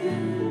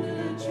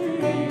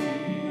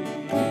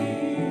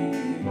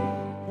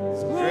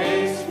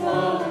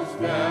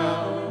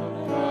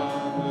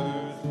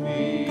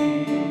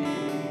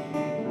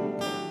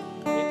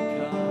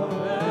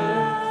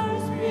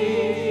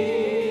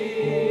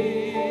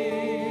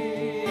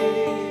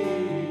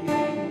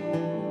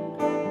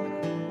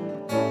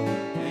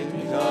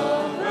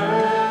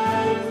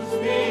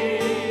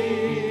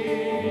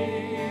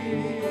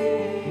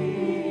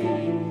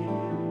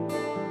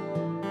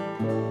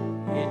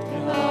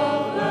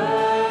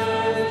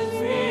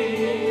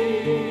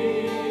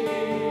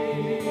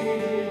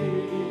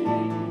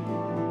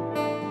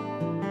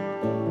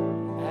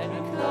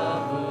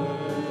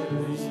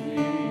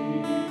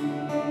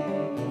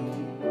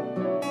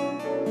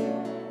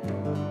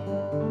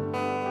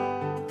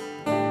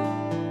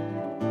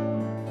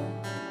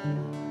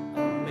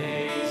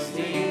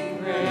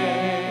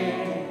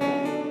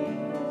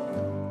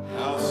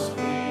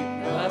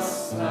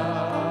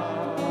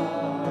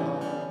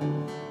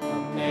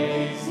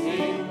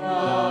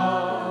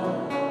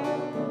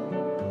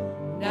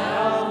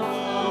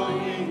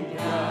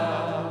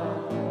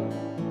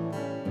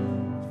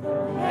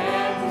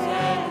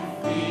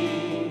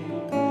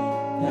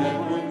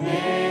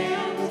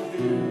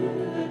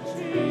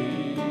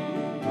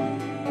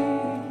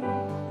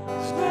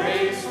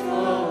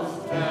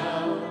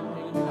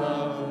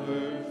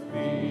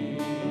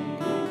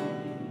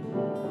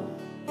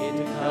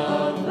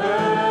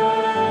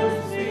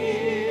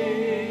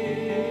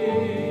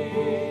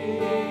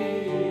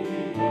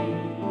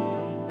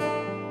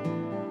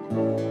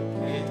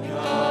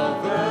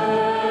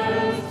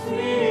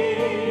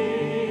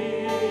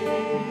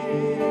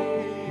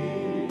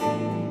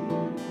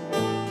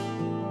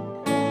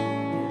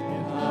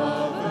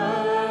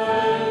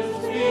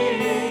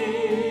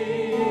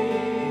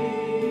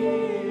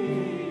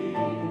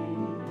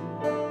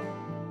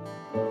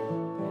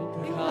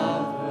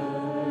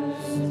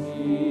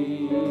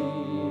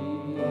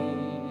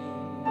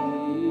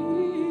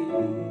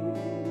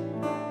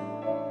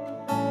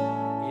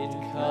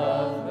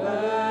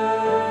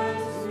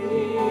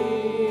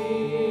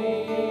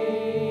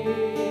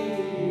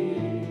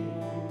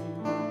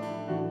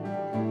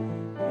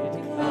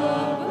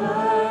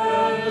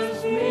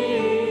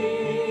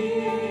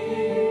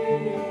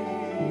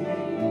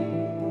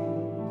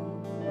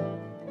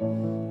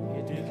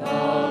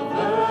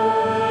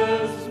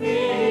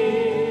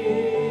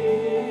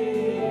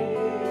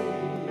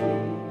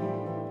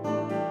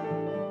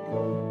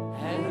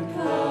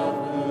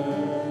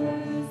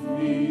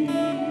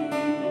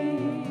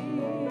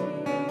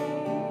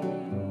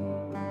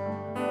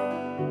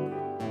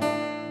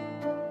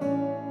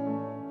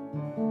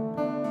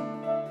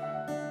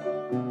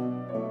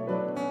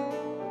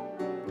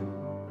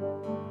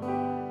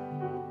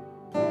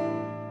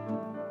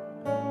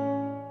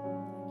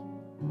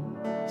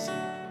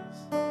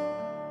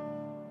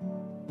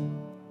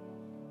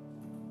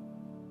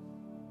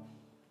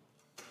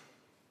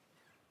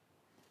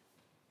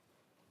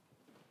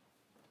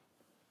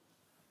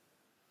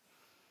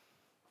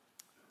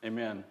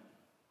Amen.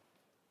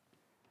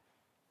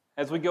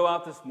 As we go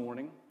out this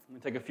morning, I'm going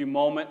to take a few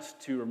moments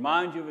to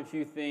remind you of a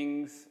few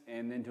things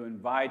and then to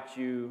invite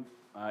you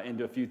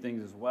into a few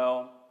things as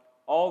well.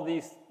 All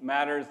these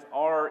matters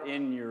are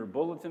in your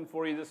bulletin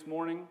for you this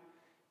morning.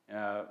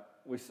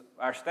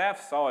 Our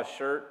staff saw a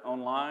shirt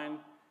online.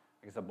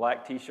 It's a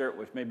black t-shirt,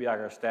 which may be like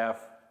our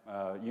staff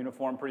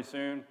uniform pretty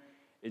soon.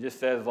 It just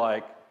says,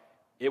 like,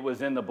 it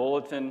was in the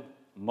bulletin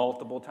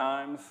multiple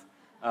times.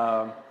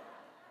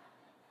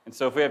 And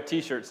so if we have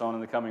t-shirts on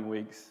in the coming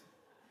weeks,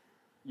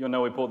 you'll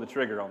know we pulled the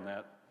trigger on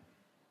that.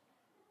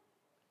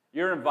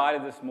 You're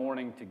invited this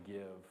morning to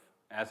give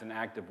as an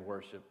act of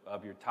worship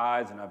of your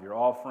tithes and of your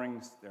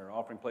offerings. There are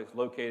offering plates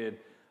located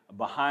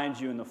behind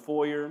you in the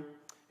foyer.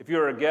 If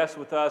you're a guest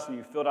with us and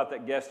you filled out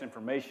that guest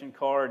information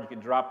card, you can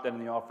drop that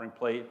in the offering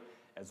plate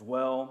as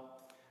well.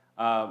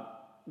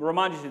 We'll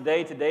remind you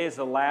today is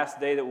the last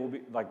day that we'll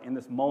be, like in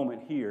this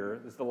moment here,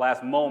 this is the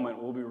last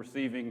moment we'll be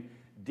receiving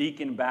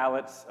deacon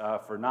ballots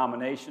for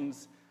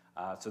nominations.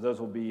 So those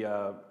will be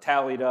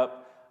tallied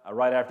up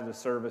right after the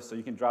service. So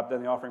you can drop that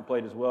in the offering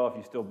plate as well if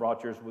you still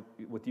brought yours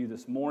with you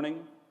this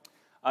morning.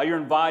 You're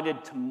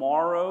invited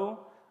tomorrow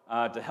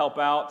to help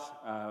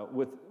out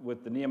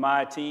with the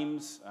Nehemiah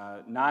teams,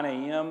 9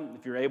 a.m.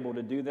 if you're able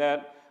to do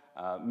that.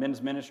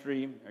 Men's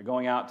ministry are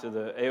going out to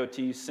the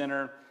AOT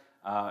Center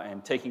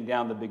and taking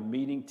down the big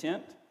meeting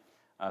tent.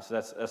 So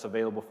that's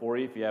available for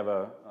you if you have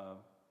a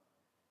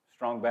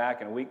strong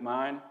back and a weak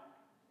mind,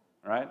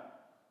 right?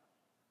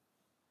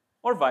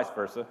 Or vice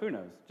versa, who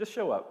knows? Just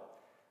show up.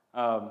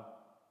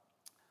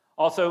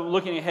 Also,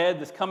 looking ahead,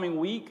 this coming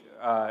week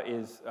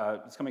this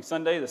coming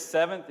Sunday, the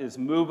 7th, is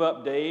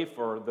move-up day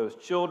for those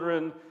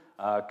children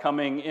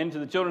coming into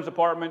the children's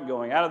department,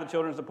 going out of the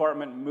children's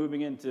department, moving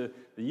into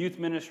the youth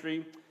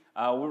ministry.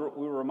 We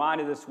were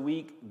reminded this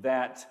week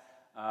that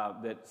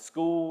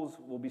schools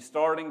will be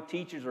starting.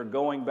 Teachers are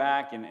going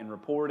back and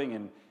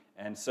reporting,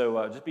 and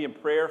so just be in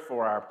prayer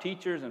for our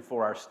teachers and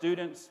for our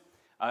students.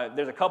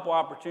 There's a couple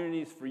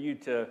opportunities for you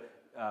to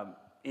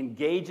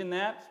engage in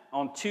that.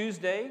 On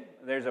Tuesday,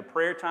 there's a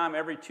prayer time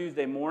every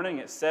Tuesday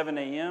morning at 7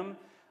 a.m.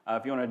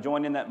 If you want to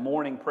join in that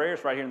morning prayer,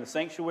 it's right here in the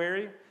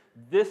sanctuary.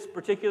 This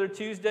particular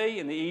Tuesday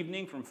in the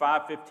evening from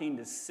 5:15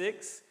 to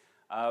 6,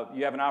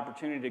 you have an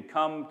opportunity to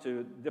come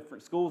to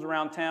different schools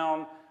around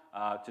town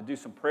to do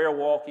some prayer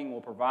walking.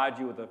 We'll provide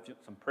you with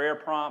some prayer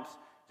prompts.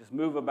 Just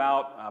move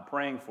about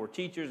praying for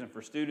teachers and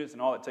for students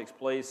and all that takes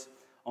place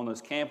on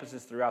those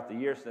campuses throughout the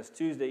year. So that's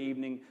Tuesday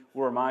evening.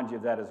 We'll remind you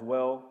of that as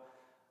well.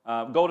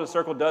 Golden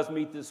Circle does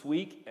meet this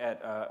week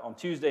on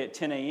Tuesday at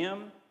 10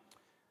 a.m.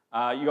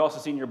 You also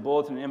see in your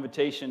bulletin an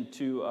invitation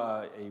to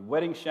a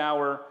wedding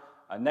shower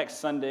next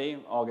Sunday,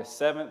 August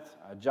 7th.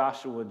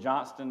 Joshua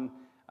Johnston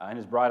and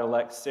his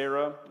bride-elect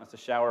Sarah. That's a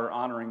shower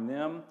honoring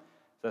them.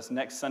 So that's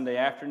next Sunday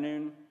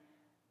afternoon.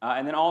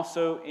 And then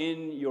also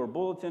in your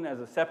bulletin as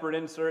a separate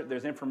insert,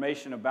 there's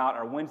information about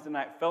our Wednesday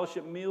night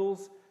fellowship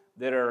meals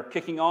that are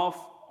kicking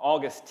off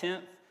August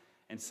 10th.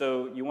 And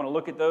so you want to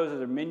look at those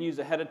as menus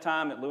ahead of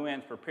time that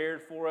Luann's prepared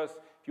for us.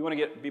 If you want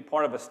to be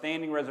part of a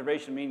standing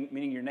reservation,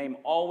 meaning your name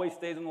always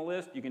stays on the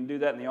list, you can do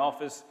that in the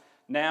office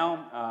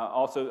now.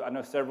 Also, I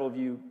know several of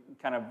you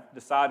kind of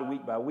decide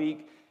week by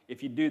week.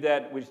 If you do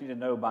that, we just need to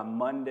know by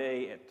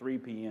Monday at 3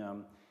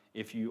 p.m.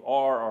 if you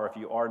are or if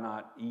you are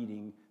not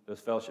eating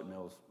those fellowship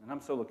meals. And I'm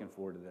so looking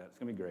forward to that. It's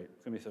going to be great.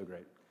 It's going to be so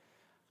great.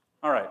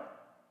 All right.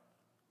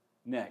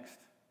 Next.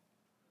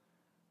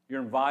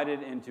 You're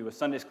invited into a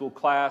Sunday school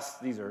class.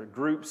 These are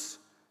groups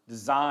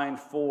designed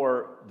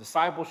for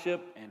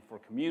discipleship and for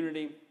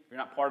community. If you're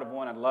not part of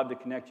one, I'd love to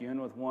connect you in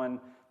with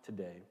one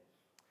today.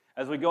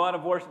 As we go out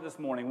of worship this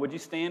morning, would you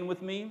stand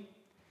with me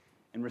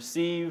and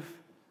receive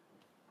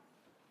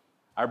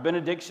our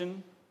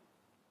benediction?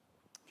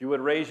 If you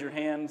would raise your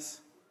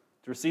hands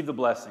to receive the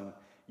blessing.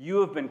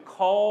 You have been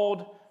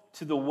called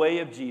to the way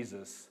of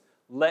Jesus.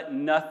 Let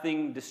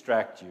nothing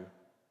distract you.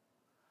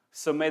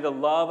 So may the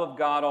love of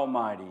God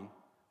Almighty,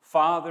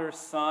 Father,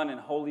 Son,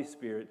 and Holy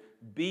Spirit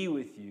be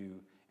with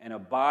you and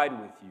abide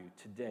with you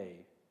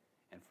today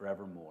and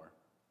forevermore.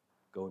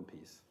 Go in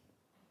peace.